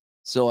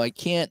 So I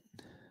can't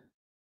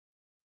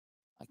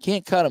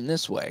cut them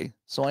this way.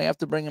 So I have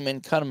to bring them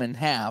in, cut them in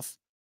half.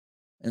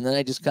 And then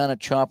I just kind of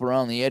chop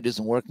around the edges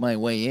and work my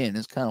way in.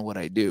 It's kind of what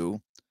I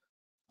do.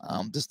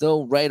 There's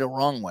no right or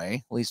wrong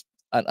way. At least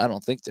I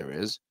don't think there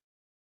is.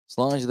 As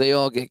long as they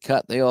all get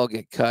cut, they all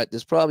get cut.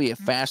 There's probably a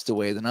faster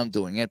way than I'm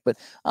doing it. But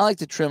I like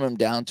to trim them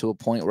down to a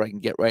point where I can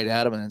get right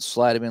at them and then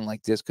slide them in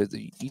like this because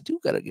you do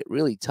got to get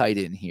really tight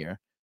in here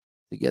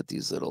to get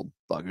these little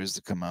buggers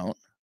to come out.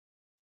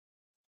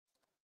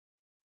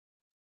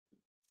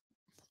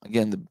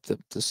 Again,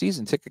 the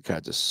season ticket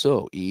cards are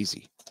so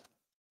easy.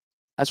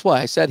 That's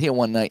why I sat here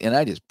one night and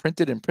I just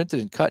printed and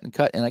cut,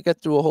 and I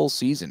got through a whole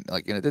season.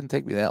 And it didn't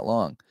take me that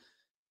long.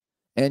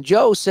 And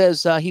Joe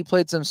says he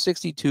played some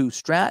 62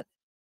 Strat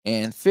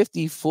and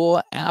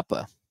 54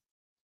 APA.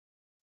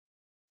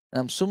 And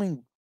I'm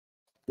assuming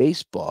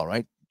baseball,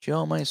 right?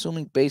 Joe, am I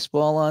assuming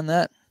baseball on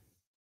that?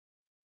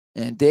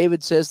 And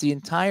David says the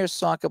entire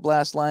Soccer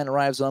Blast line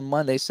arrives on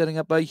Monday, setting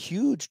up a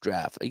huge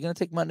draft. Are you going to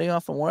take Monday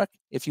off from work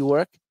if you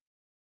work?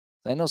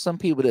 I know some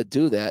people that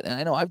do that, and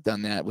I know I've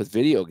done that with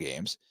video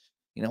games.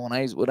 When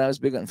I was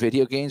big on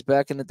video games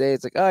back in the day,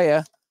 it's like, oh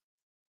yeah,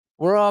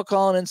 we're all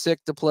calling in sick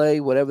to play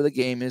whatever the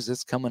game is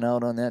that's coming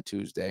out on that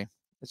Tuesday.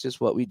 It's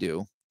just what we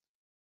do.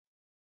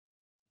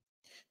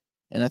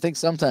 And I think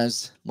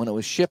sometimes when it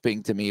was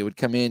shipping to me, it would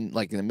come in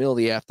like in the middle of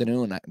the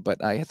afternoon,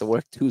 but I had to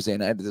work Tuesday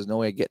night. There's no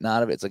way of getting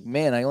out of it. It's like,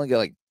 man, I only got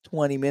like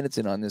 20 minutes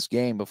in on this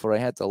game before I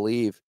had to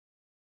leave.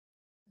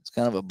 It's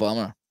kind of a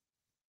bummer.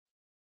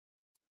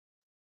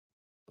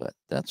 But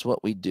that's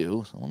what we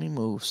do. So let me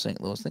move St.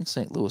 Louis. I think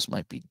St. Louis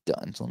might be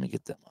done. So let me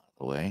get them out of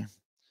the way.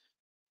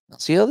 Now,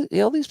 see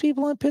all these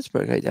people in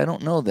Pittsburgh. I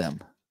don't know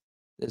them.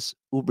 This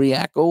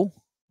Ubriaco,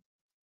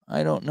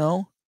 I don't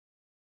know.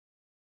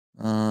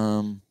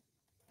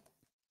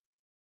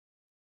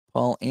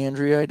 Paul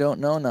Andrea, I don't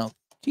know. Now,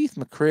 Keith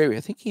McCrary,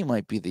 I think he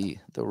might be the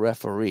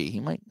referee. He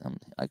might,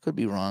 I could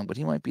be wrong, but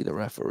he might be the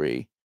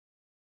referee.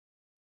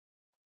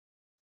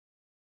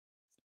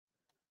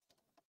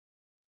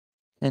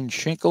 And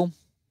Schinkel,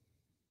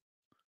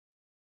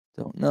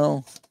 don't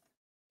know.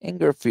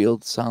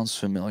 Ingerfield sounds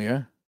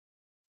familiar.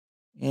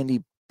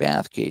 Andy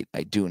Bathgate,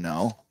 I do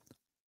know.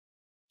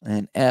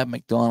 And Ab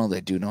McDonald, I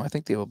do know. I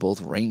think they were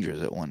both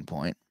Rangers at one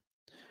point.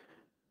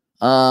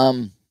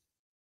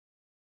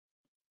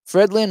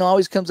 Fred Lynn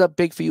always comes up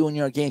big for you in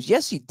your games.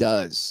 Yes, he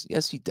does.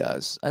 Yes, he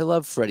does. I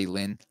love Freddie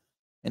Lynn.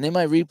 And in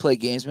my replay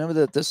games,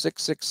 remember the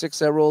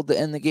 666 I rolled to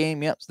end the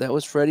game? Yep, that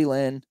was Freddie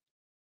Lynn.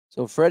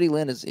 So Freddie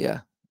Lynn is, yeah,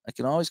 I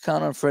can always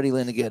count on Freddie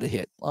Lynn to get a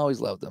hit. Always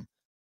loved him.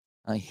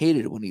 I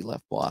hated it when he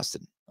left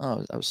Boston.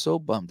 Oh, I was so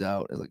bummed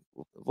out. Like,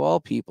 of all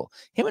people,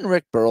 him and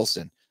Rick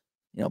Burleson.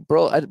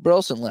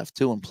 Burleson left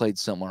too and played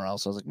somewhere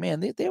else. I was like, man,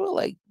 they were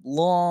like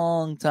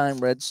long-time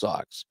Red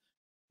Sox.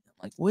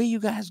 I'm like, where you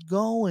guys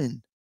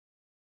going?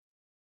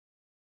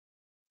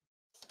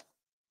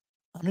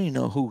 I don't even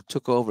know who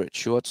took over at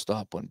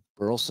shortstop when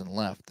Burleson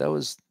left. It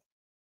was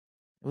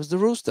the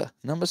Rooster,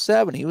 number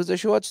 7. He was the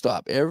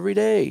shortstop every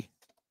day.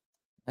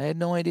 I had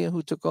no idea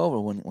who took over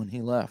when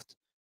he left.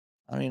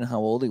 I don't even know how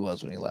old he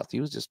was when he left. He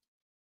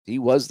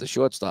was the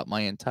shortstop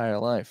my entire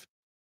life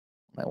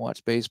when I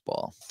watched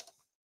baseball.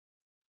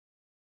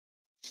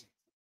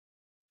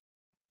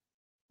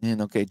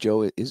 And okay,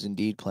 Joe is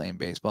indeed playing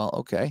baseball.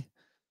 Okay.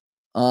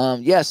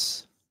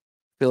 Yes,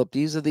 Philip,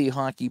 these are the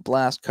Hockey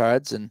Blast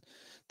cards, and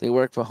they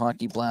work for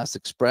Hockey Blast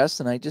Express.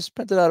 And I just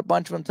printed out a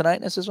bunch of them tonight,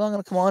 and I says, well, I'm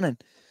going to come on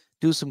and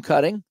do some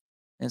cutting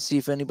and see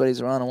if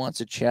anybody's around and wants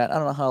to chat. I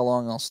don't know how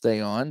long I'll stay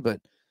on, but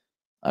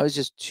I was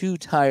just too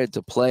tired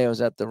to play. I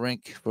was at the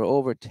rink for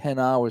over 10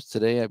 hours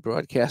today. I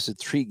broadcasted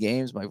 3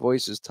 games. My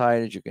voice is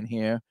tired, as you can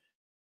hear.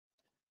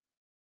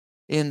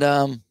 And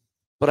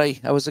but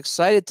I was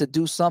excited to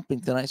do something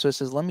tonight. So I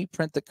says, let me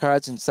print the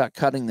cards and start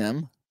cutting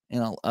them,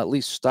 and I'll at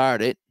least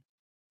start it.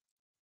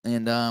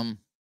 And then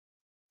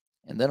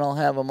I'll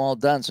have them all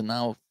done. So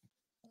now,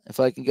 if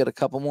I can get a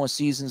couple more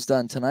seasons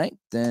done tonight,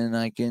 then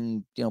I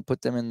can,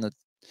 put them in the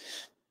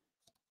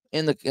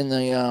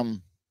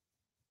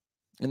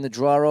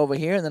drawer over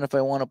here. And then if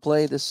I want to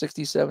play the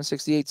 67,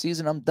 68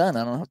 season, I'm done.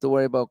 I don't have to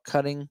worry about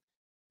cutting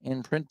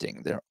and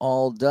printing. They're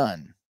all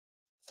done.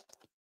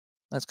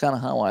 That's kind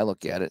of how I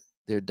look at it.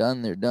 They're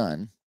done. They're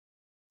done.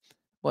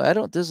 Well, I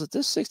don't. This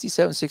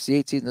 67,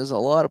 68 season. There's a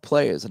lot of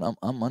players, and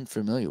I'm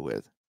unfamiliar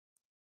with.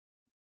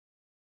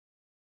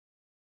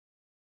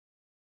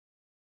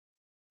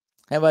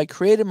 Have I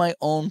created my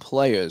own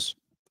players?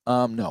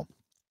 No.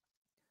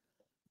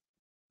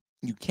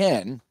 You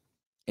can,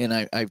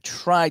 and I've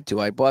tried to.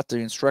 I bought the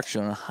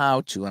instruction on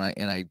how to,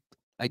 and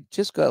I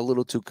just got a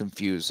little too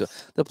confused. So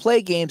the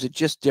play games are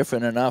just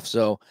different enough.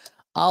 So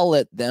I'll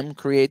let them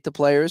create the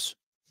players,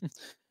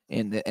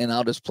 and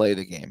I'll just play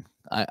the game.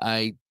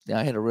 I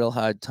had a real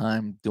hard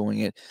time doing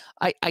it.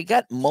 I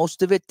got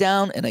most of it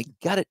down, and I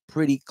got it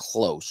pretty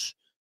close.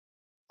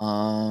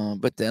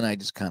 But then I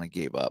just kind of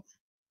gave up.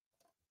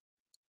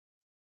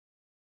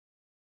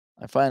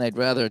 I find I'd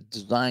rather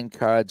design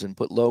cards and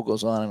put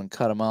logos on them and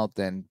cut them out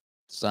than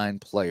design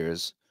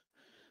players.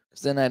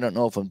 Because then I don't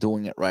know if I'm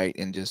doing it right,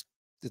 and just,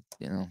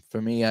 for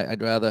me,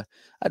 I'd rather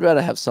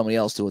have somebody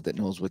else do it that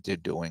knows what they're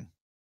doing.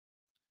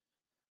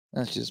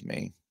 That's just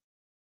me.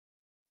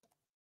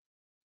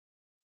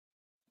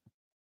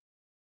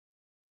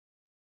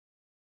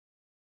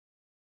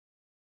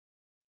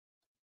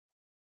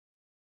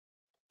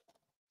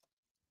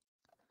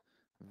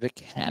 Vic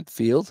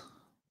Hatfield,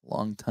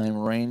 longtime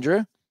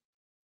Ranger.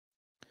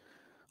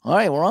 All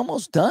right, we're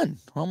almost done.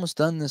 We're almost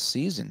done this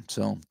season.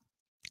 So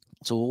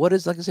what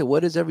is, like I said,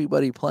 what is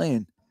everybody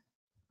playing?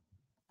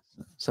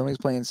 Somebody's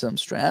playing some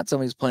Strat.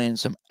 Somebody's playing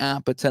some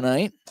Appa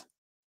tonight.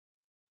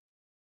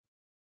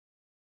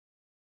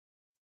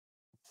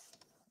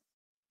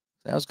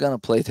 I was gonna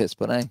play this,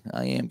 but I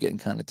am getting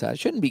kind of tired. I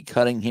shouldn't be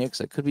cutting here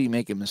because I could be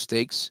making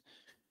mistakes.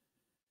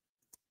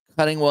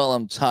 Cutting while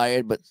I'm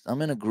tired, but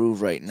I'm in a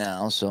groove right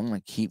now, so I'm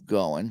gonna keep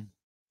going.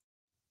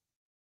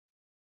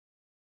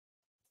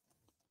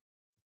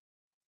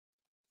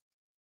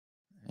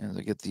 As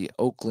I get the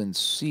Oakland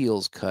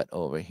Seals cut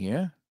over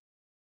here.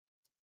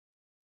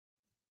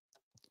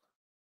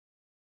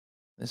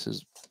 This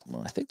is,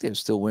 well, I think they're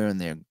still wearing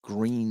their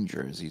green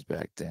jerseys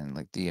back then,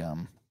 like the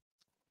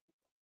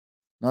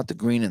not the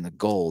green and the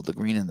gold, the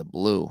green and the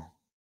blue.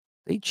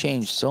 They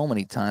changed so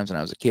many times when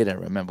I was a kid. I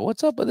remember,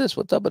 what's up with this?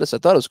 What's up with this? I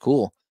thought it was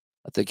cool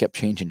that they kept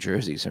changing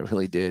jerseys. I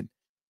really did.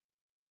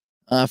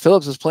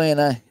 Phillips is playing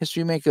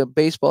History Maker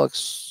Baseball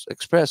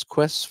Express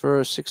Quest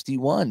for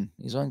 61.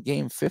 He's on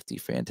game 50.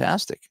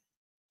 Fantastic.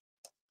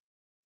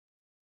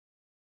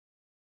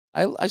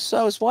 I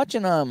was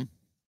watching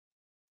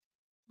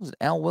was it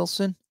Al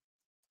Wilson?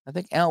 I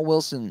think Al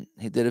Wilson,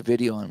 he did a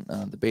video on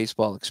the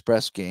Baseball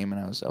Express game,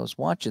 and I was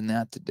watching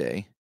that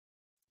today.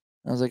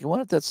 I was like, I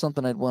wonder if that's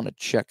something I'd want to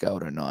check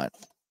out or not,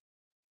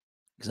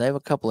 because I have a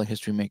couple of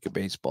History Maker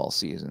baseball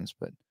seasons,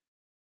 but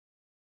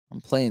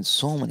I'm playing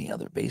so many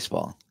other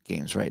baseball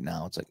games right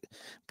now. It's like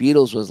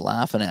Beatles was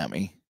laughing at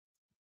me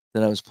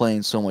that I was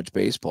playing so much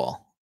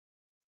baseball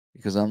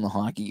because I'm the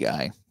hockey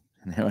guy,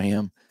 and here I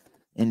am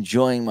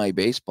enjoying my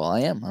baseball.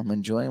 I'm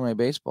enjoying my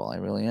baseball. I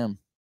really am.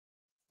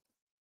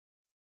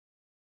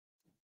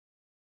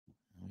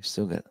 We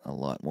still got a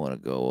lot more to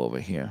go over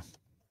here.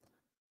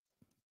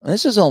 And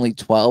this is only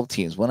 12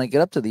 teams. When I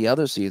get up to the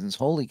other seasons,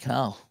 holy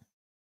cow,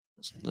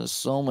 there's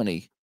so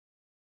many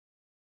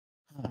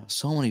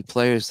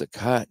players to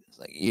cut. It's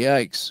like,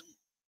 yikes.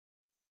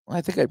 Well,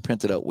 I think I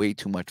printed out way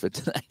too much for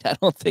tonight. I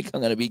don't think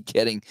I'm going to be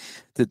getting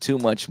to too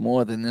much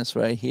more than this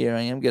right here.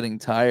 I am getting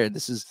tired.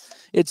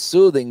 It's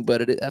soothing,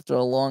 but after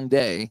a long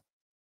day,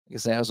 like I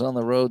say, I was on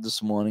the road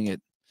this morning at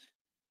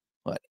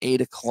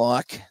 8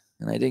 o'clock,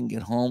 and I didn't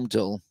get home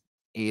till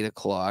 8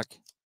 o'clock.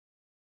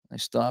 I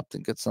stopped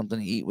and got something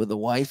to eat with the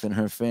wife and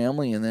her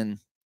family, and then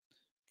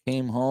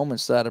came home and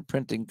started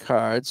printing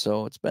cards.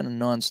 So it's been a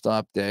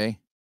nonstop day.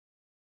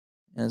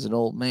 As an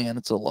old man,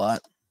 it's a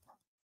lot.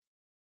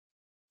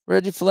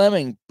 Reggie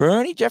Fleming,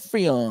 Bernie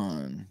Jeffrey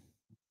on.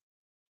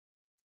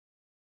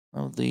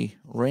 of the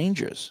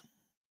Rangers.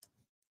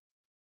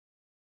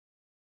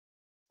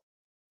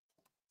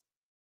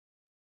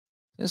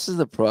 This is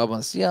the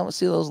problem. See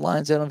those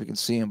lines? I don't know if you can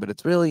see them, but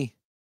it's really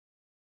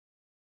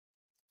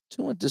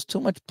too much. There's too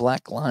much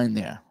black line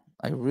there.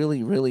 I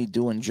really, really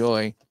do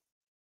enjoy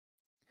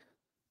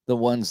the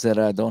ones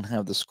that don't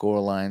have the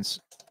score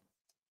lines,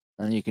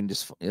 and you can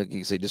just, like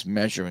you say, just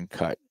measure and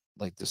cut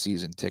like the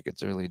season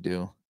tickets really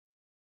do.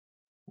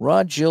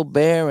 Rod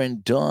Gilbert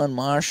and Don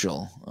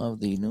Marshall of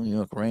the New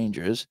York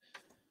Rangers.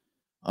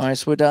 All right,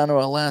 so we're down to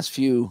our last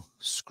few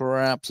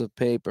scraps of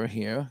paper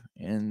here,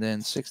 and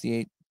then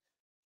 68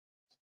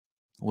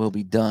 will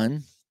be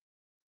done.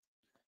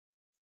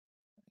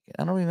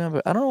 I don't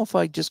remember. I don't know if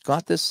I just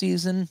got this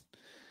season,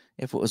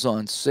 if it was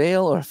on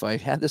sale, or if I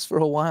had this for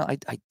a while. I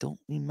don't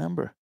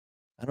remember.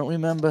 I don't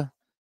remember.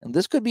 And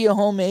this could be a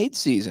homemade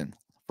season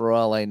for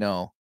all I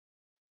know.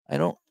 I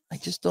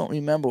just don't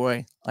remember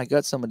where I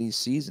got some of these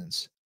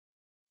seasons.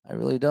 I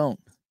really don't.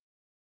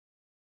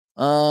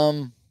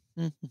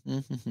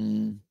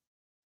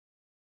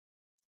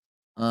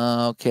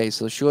 Okay,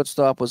 so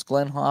shortstop was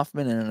Glenn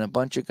Hoffman and a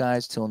bunch of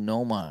guys till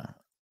Nomar.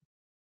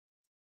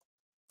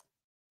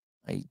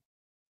 I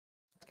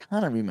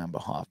kind of remember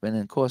Hoffman,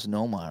 and of course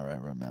Nomar I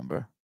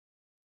remember.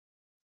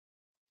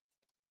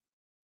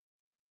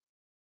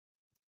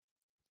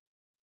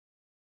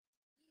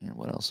 And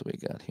what else have we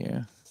got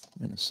here?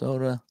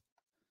 Minnesota.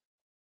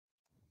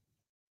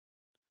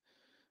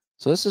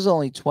 So this is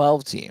only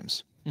 12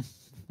 teams.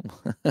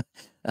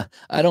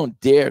 I don't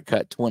dare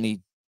cut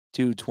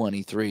 22,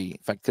 23. In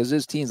fact, because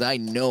there's teams I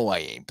know I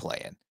ain't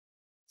playing.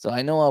 So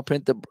I know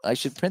I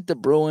should print the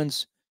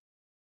Bruins,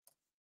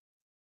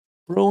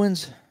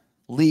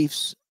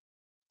 Leafs,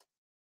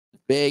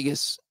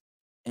 Vegas,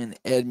 and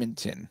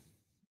Edmonton.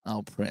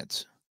 I'll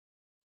print.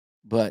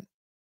 But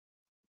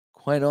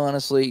quite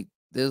honestly,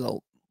 there's a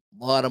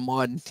lot of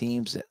modern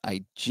teams that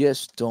I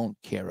just don't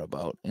care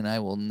about, and I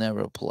will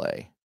never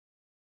play.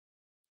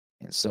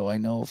 And so I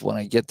know when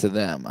I get to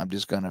them, I'm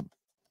just going to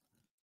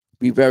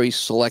be very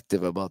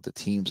selective about the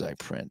teams I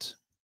print.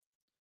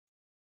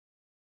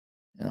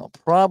 And I'll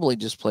probably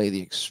just play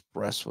the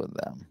Express with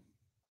them.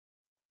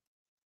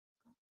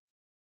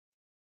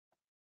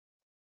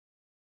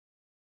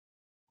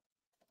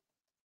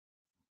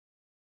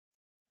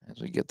 As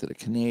we get to the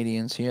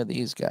Canadians here,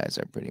 these guys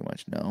I pretty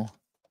much know.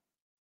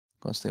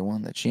 Plus, they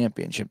won the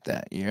championship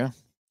that year.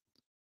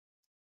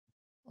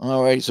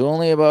 All right, so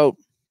only about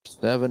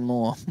 7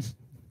 more.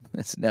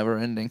 It's never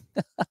ending.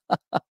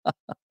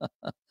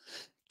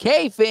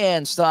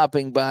 K-Fan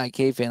stopping by.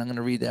 K-Fan, I'm going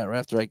to read that right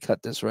after I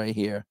cut this right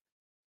here.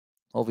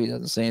 Hope he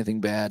doesn't say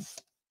anything bad.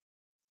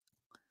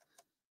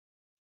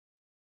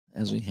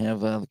 As we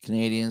have the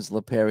Canadians,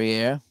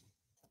 LaPerriere.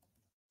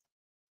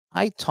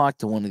 I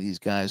talked to one of these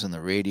guys on the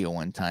radio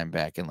one time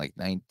back in like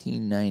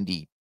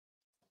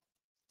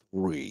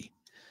 1993.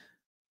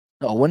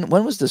 No, when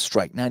was the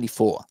strike?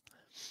 94.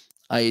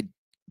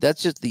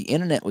 That's just the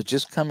internet was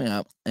just coming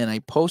up, and I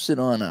posted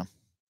on a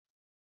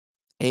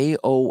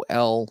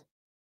AOL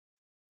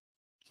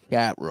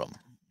chat room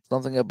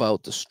something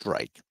about the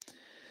strike.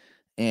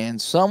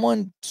 And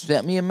someone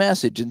sent me a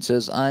message and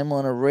says, I'm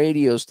on a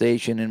radio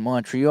station in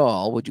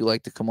Montreal. Would you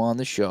like to come on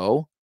the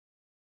show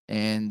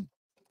and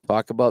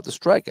talk about the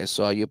strike? I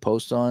saw you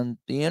post on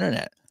the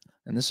internet.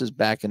 And this is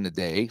back in the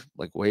day,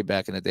 like way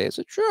back in the day. I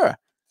said, sure.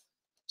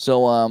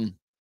 So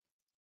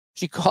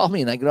she called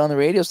me, and I got on the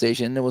radio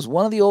station, and it was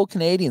one of the old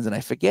Canadians, and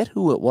I forget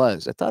who it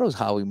was. I thought it was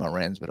Howie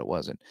Morenz, but it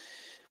wasn't.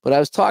 But I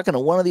was talking to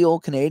one of the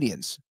old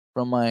Canadians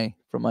from my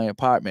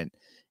apartment,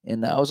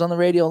 and I was on the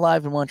radio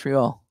live in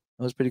Montreal.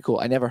 It was pretty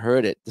cool. I never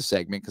heard it, the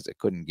segment, because I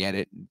couldn't get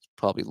it. It's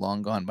probably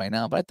long gone by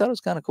now, but I thought it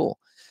was kind of cool.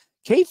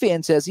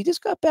 K-Fan says he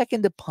just got back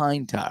into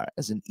Pine Tar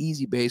as an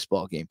easy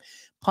baseball game.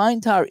 Pine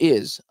Tar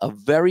is a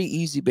very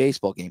easy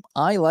baseball game.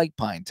 I like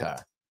Pine Tar.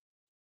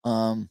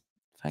 In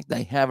fact,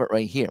 I have it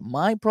right here.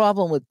 My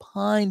problem with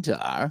Pine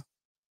Tar.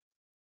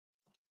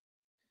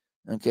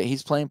 Okay,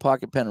 he's playing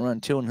Pocket Pen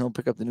Run 2, and he'll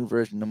pick up the new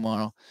version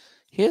tomorrow.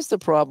 Here's the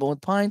problem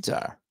with Pine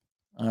Tar.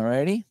 All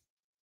righty.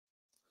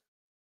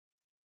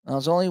 Now,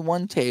 there's only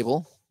one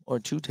table or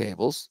 2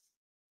 tables.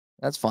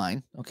 That's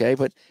fine. Okay,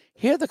 but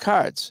here are the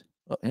cards.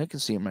 Oh, you can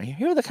see them right here.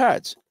 Here are the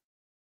cards.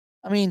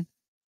 I mean,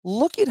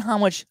 look at how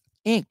much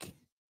ink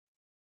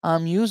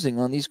I'm using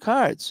on these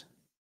cards.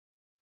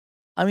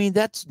 I mean,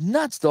 that's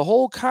nuts. The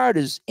whole card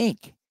is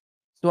ink.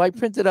 So I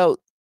printed out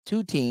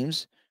 2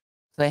 teams.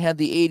 I had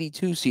the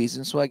 82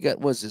 season. So I got,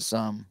 was this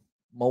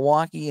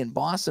Milwaukee and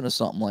Boston or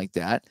something like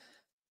that.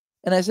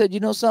 And I said, you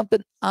know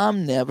something?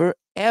 I'm never,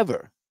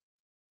 ever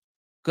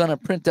going to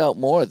print out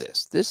more of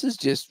this. This is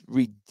just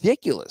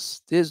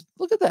ridiculous.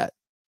 Look at that.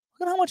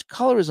 Look at how much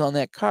color is on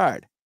that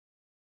card.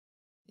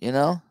 You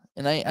know?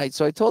 And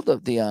so I told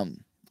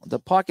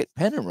the Pocket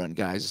Pen and Run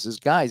guys, I says,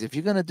 guys, if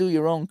you're going to do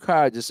your own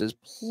cards, I says,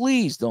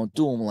 please don't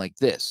do them like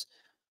this.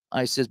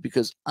 I says,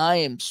 because I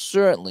am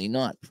certainly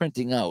not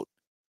printing out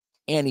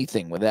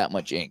anything with that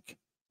much ink.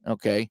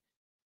 Okay.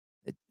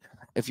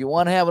 if you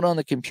want to have it on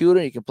the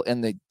computer, you can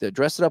and they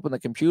dress it up on the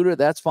computer.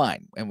 That's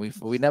fine, and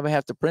we never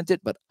have to print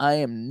it. But I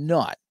am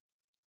not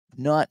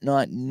going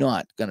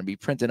to be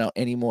printing out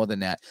any more than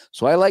that.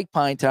 So I like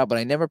Pine Tar, but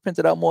I never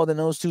printed out more than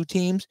those two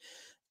teams,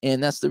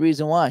 and that's the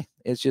reason why.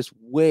 It's just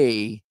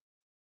way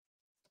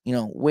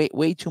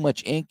too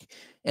much ink.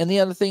 And the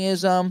other thing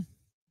is,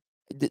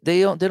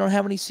 they don't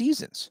have any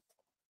seasons.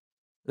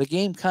 The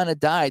game kind of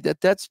died.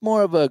 That's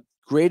more of a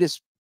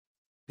greatest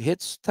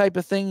hits type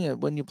of thing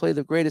when you play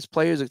the greatest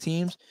players of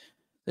teams.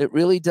 It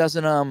really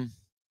doesn't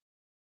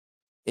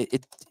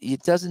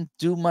it doesn't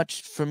do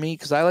much for me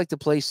because I like to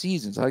play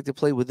seasons. I like to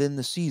play within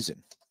the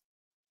season.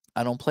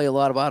 I don't play a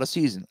lot of out of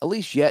season, at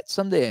least yet.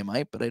 Someday I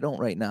might, but I don't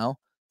right now.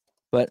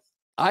 But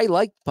I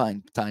liked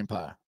Pine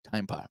Tar.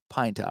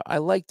 I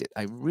liked it.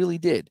 I really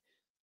did.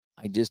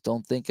 I just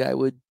don't think I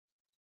would.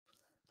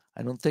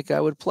 I don't think I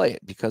would play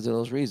it because of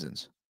those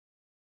reasons.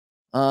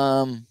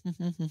 And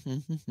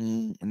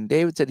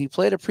David said he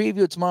played a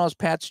preview of tomorrow's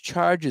Pats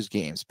Chargers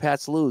games.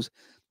 Pats lose.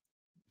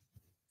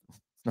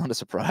 Not a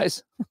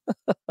surprise.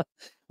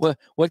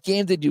 What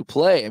game did you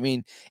play? I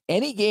mean,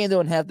 any game that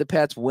would have the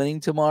Pats winning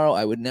tomorrow,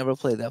 I would never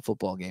play that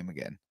football game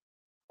again.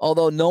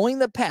 Although knowing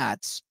the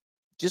Pats,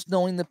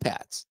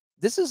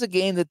 this is a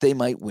game that they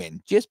might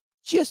win. Just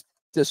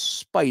to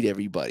spite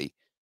everybody.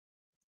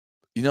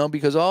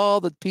 Because all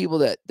the people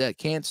that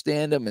can't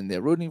stand them and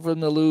they're rooting for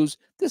them to lose,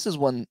 this is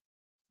one,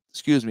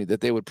 that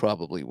they would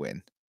probably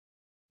win.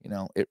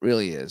 It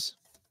really is.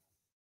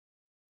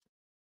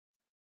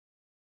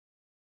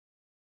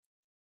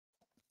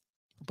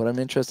 But I'm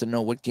interested to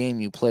know what game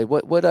you play.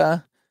 What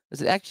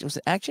is it? Was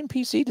it Action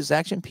PC? Does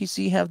Action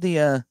PC have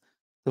the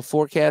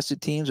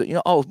forecasted teams?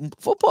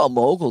 Football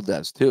Mogul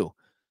does too.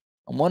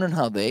 I'm wondering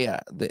how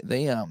they're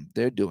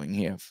doing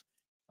here.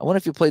 I wonder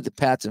if you played the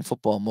Pats in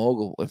Football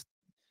Mogul,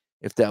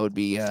 if that would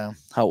be how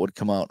it would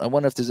come out. I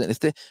wonder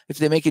if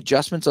they make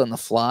adjustments on the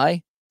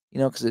fly,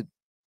 because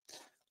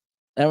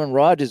Aaron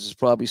Rodgers is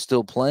probably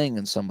still playing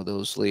in some of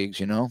those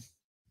leagues,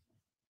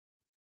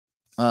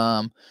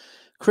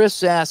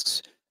 Chris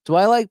asks, do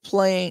I like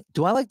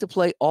to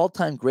play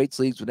all-time greats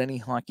leagues with any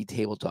hockey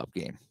tabletop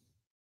game?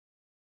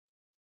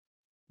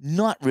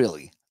 Not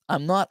really.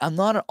 I'm not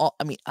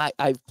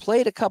I've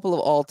played a couple of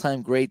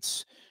all-time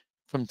greats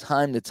from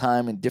time to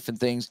time and different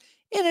things,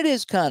 and it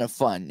is kind of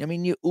fun. I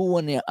mean, you ooh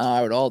and you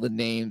ah at all the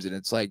names, and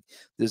it's like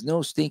there's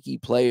no stinky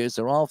players.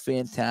 They're all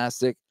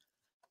fantastic.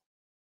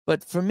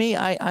 But for me,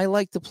 I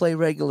like to play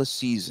regular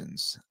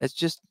seasons. It's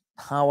just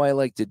how I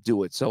like to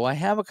do it. So I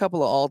have a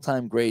couple of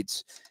all-time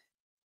greats,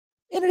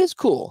 and it is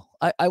cool.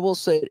 I will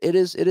say it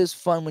is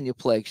fun when you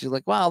play because you're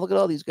like, wow, look at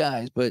all these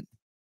guys. But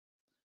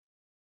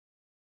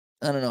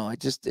I don't know.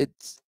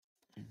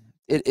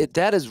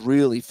 That is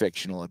really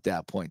fictional at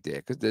that point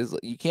there because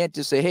you can't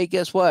just say, hey,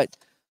 guess what?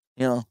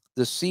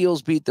 The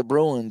Seals beat the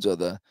Bruins or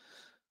the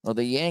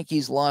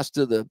Yankees lost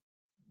to the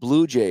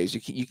Blue Jays.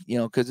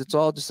 Because it's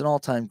all just an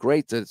all-time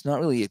great. That it's not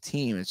really a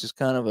team. It's just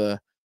kind of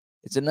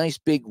it's a nice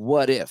big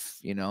what if,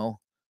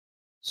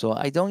 So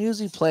I don't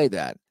usually play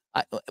that.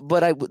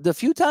 But the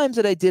few times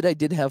that I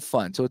did have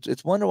fun. So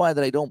it's wonder why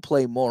that I don't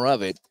play more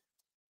of it.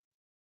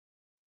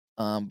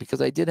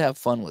 Because I did have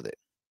fun with it.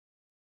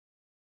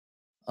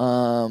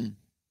 And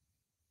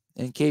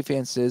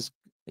K-Fan says,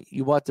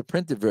 you bought the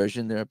printed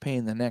version, they're a pain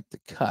in the neck to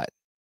cut.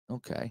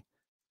 Okay.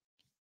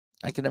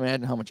 I can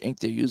imagine how much ink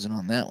they're using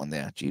on that one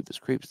there. Jeepers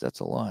creeps,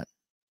 that's a lot.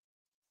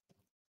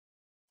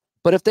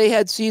 But if they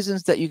had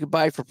seasons that you could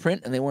buy for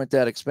print and they weren't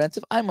that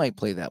expensive, I might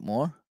play that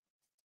more.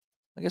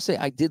 Like I say,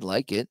 I did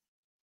like it.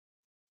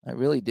 I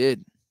really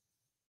did.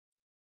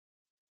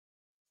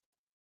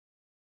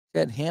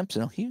 Ed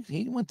Hampton,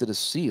 he went to the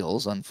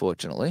Seals,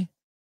 unfortunately,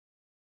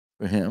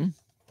 for him.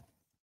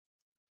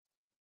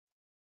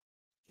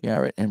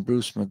 Garrett and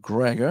Bruce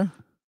McGregor.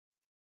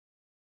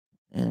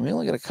 And we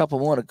only got a couple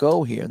more to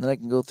go here, and then I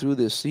can go through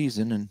this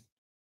season, and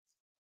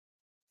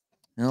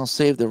I'll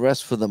save the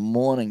rest for the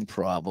morning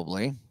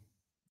probably.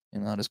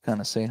 And I'll just kind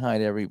of say hi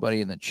to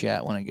everybody in the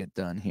chat when I get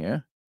done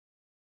here.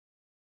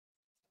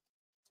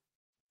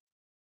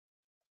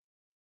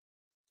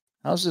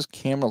 How's this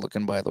camera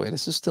looking, by the way?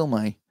 This is still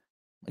my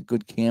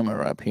good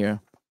camera up here.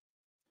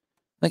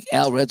 I think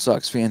Al Red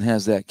Sox fan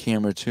has that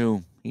camera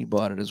too. He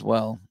bought it as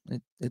well.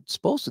 It's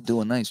supposed to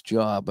do a nice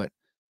job, but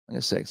like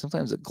I say,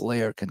 sometimes the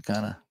glare can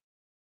kind of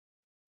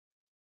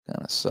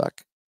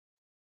suck.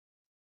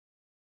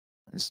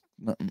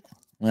 No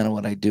matter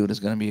what I do,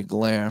 there's going to be a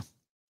glare.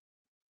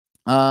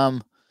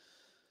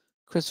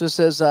 Christopher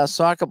says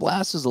Soccer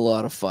Blast is a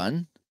lot of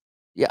fun.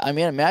 Yeah, I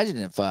mean, imagine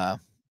if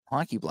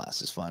Hockey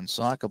Blast is fun.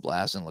 Soccer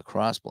Blast and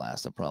Lacrosse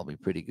Blast are probably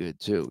pretty good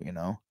too,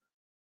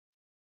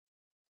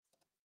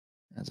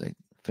 As I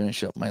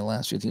finish up my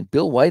last few teams.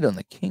 Bill White on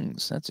the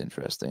Kings. That's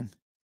interesting.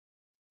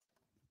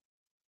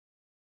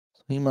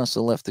 He must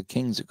have left the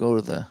Kings to go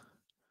to the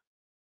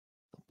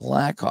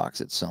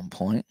Blackhawks at some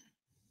point.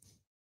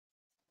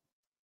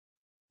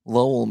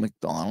 Lowell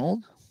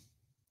McDonald.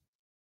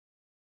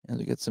 And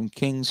we get some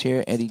Kings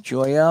here. Eddie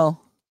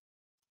Joyal.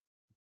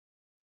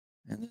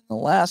 And then the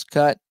last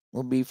cut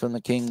will be from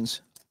the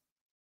Kings.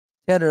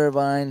 Ted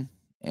Irvine,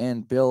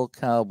 and Bill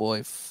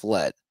Cowboy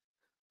Flett.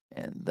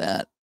 And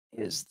that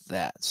is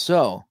that.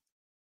 So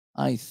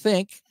I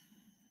think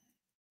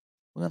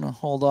we're going to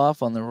hold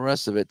off on the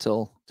rest of it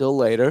till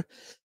later.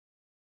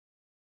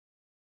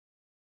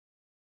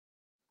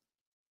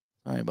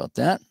 Sorry about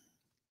that.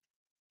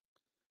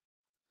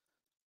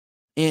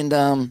 And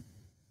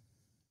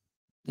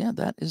yeah,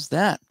 that is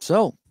that.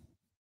 So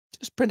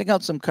just printing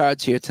out some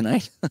cards here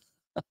tonight.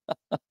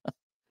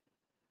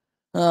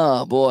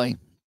 Oh boy.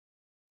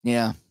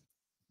 Yeah.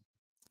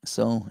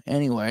 So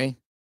anyway,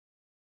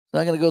 so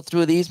I'm gonna go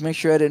through these, make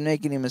sure I didn't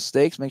make any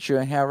mistakes, make sure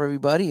I have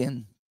everybody,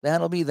 and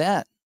that'll be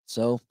that.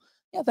 So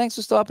yeah, thanks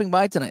for stopping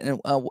by tonight.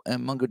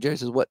 And Mungo Jerry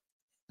says, what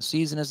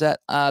season is that?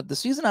 The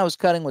season I was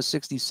cutting was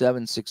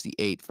 67,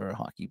 68 for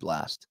Hockey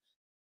Blast.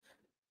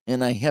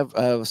 And I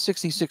have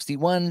 60,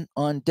 61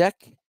 on deck.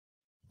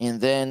 And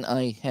then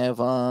I have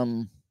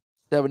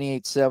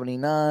 78,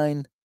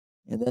 79,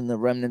 and then the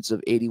remnants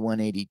of 81,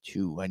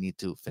 82 I need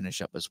to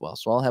finish up as well.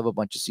 So I'll have a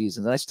bunch of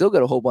seasons. And I still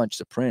got a whole bunch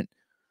to print.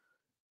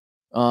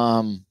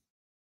 I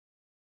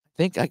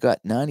think I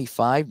got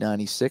 95,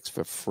 96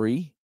 for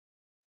free.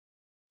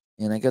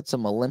 And I got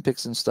some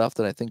Olympics and stuff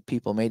that I think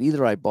people made.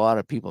 Either I bought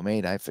or people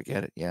made. I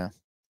forget it. Yeah.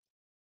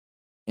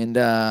 And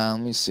let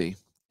me see.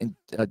 And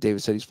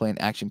David said he's playing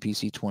Action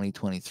PC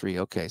 2023.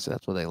 Okay, so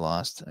that's where they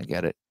lost. I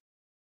get it.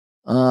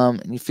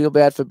 And you feel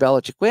bad for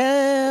Belichick.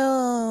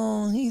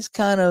 Well, he's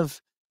kind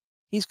of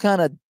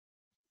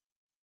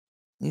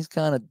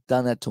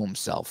done that to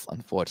himself,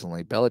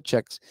 unfortunately.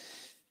 Belichick's,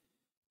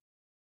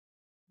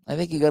 I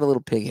think he got a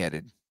little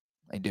pig-headed.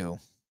 I do.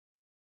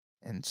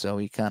 And so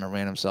he kind of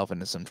ran himself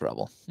into some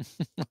trouble.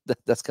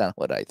 That's kind of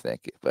what I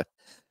think. But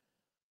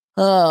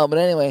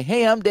anyway,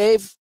 hey, I'm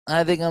Dave.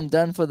 I think I'm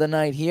done for the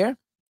night here.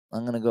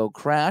 I'm gonna go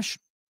crash,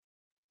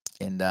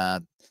 and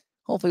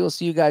hopefully we'll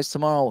see you guys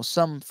tomorrow,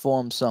 some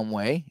form, some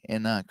way.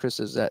 And Chris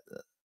is at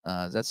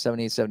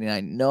 78,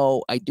 79.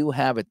 No, I do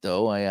have it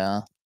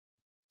though.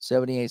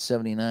 78,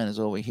 79 is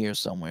over here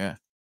somewhere.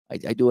 I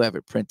do have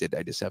it printed.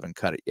 I just haven't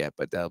cut it yet,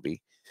 but that'll be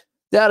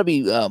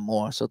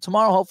more. So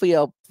tomorrow, hopefully,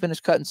 I'll finish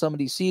cutting some of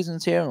these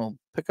seasons here, and we'll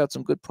pick out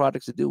some good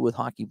projects to do with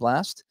Hockey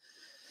Blast.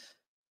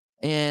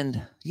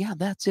 And yeah,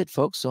 that's it,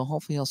 folks. So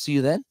hopefully, I'll see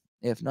you then.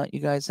 If not, you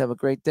guys have a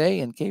great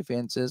day. And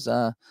K-Fan says,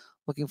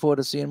 looking forward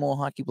to seeing more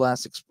Hockey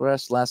Blast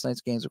Express. Last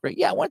night's games were great.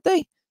 Yeah, weren't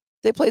they?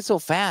 They played so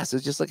fast.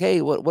 It's just like,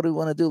 hey, what do we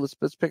want to do?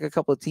 Let's pick a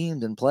couple of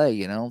teams and play,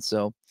 you know?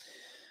 So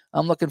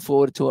I'm looking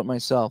forward to it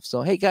myself.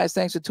 So, hey, guys,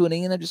 thanks for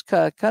tuning in. I'm just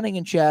cutting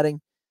and chatting,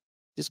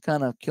 just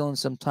kind of killing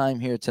some time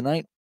here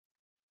tonight,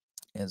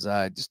 as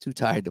I'm just too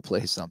tired to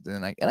play something.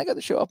 And I got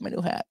to show off my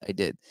new hat. I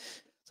did.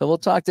 So we'll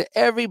talk to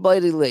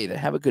everybody later.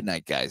 Have a good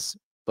night, guys.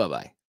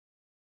 Bye-bye.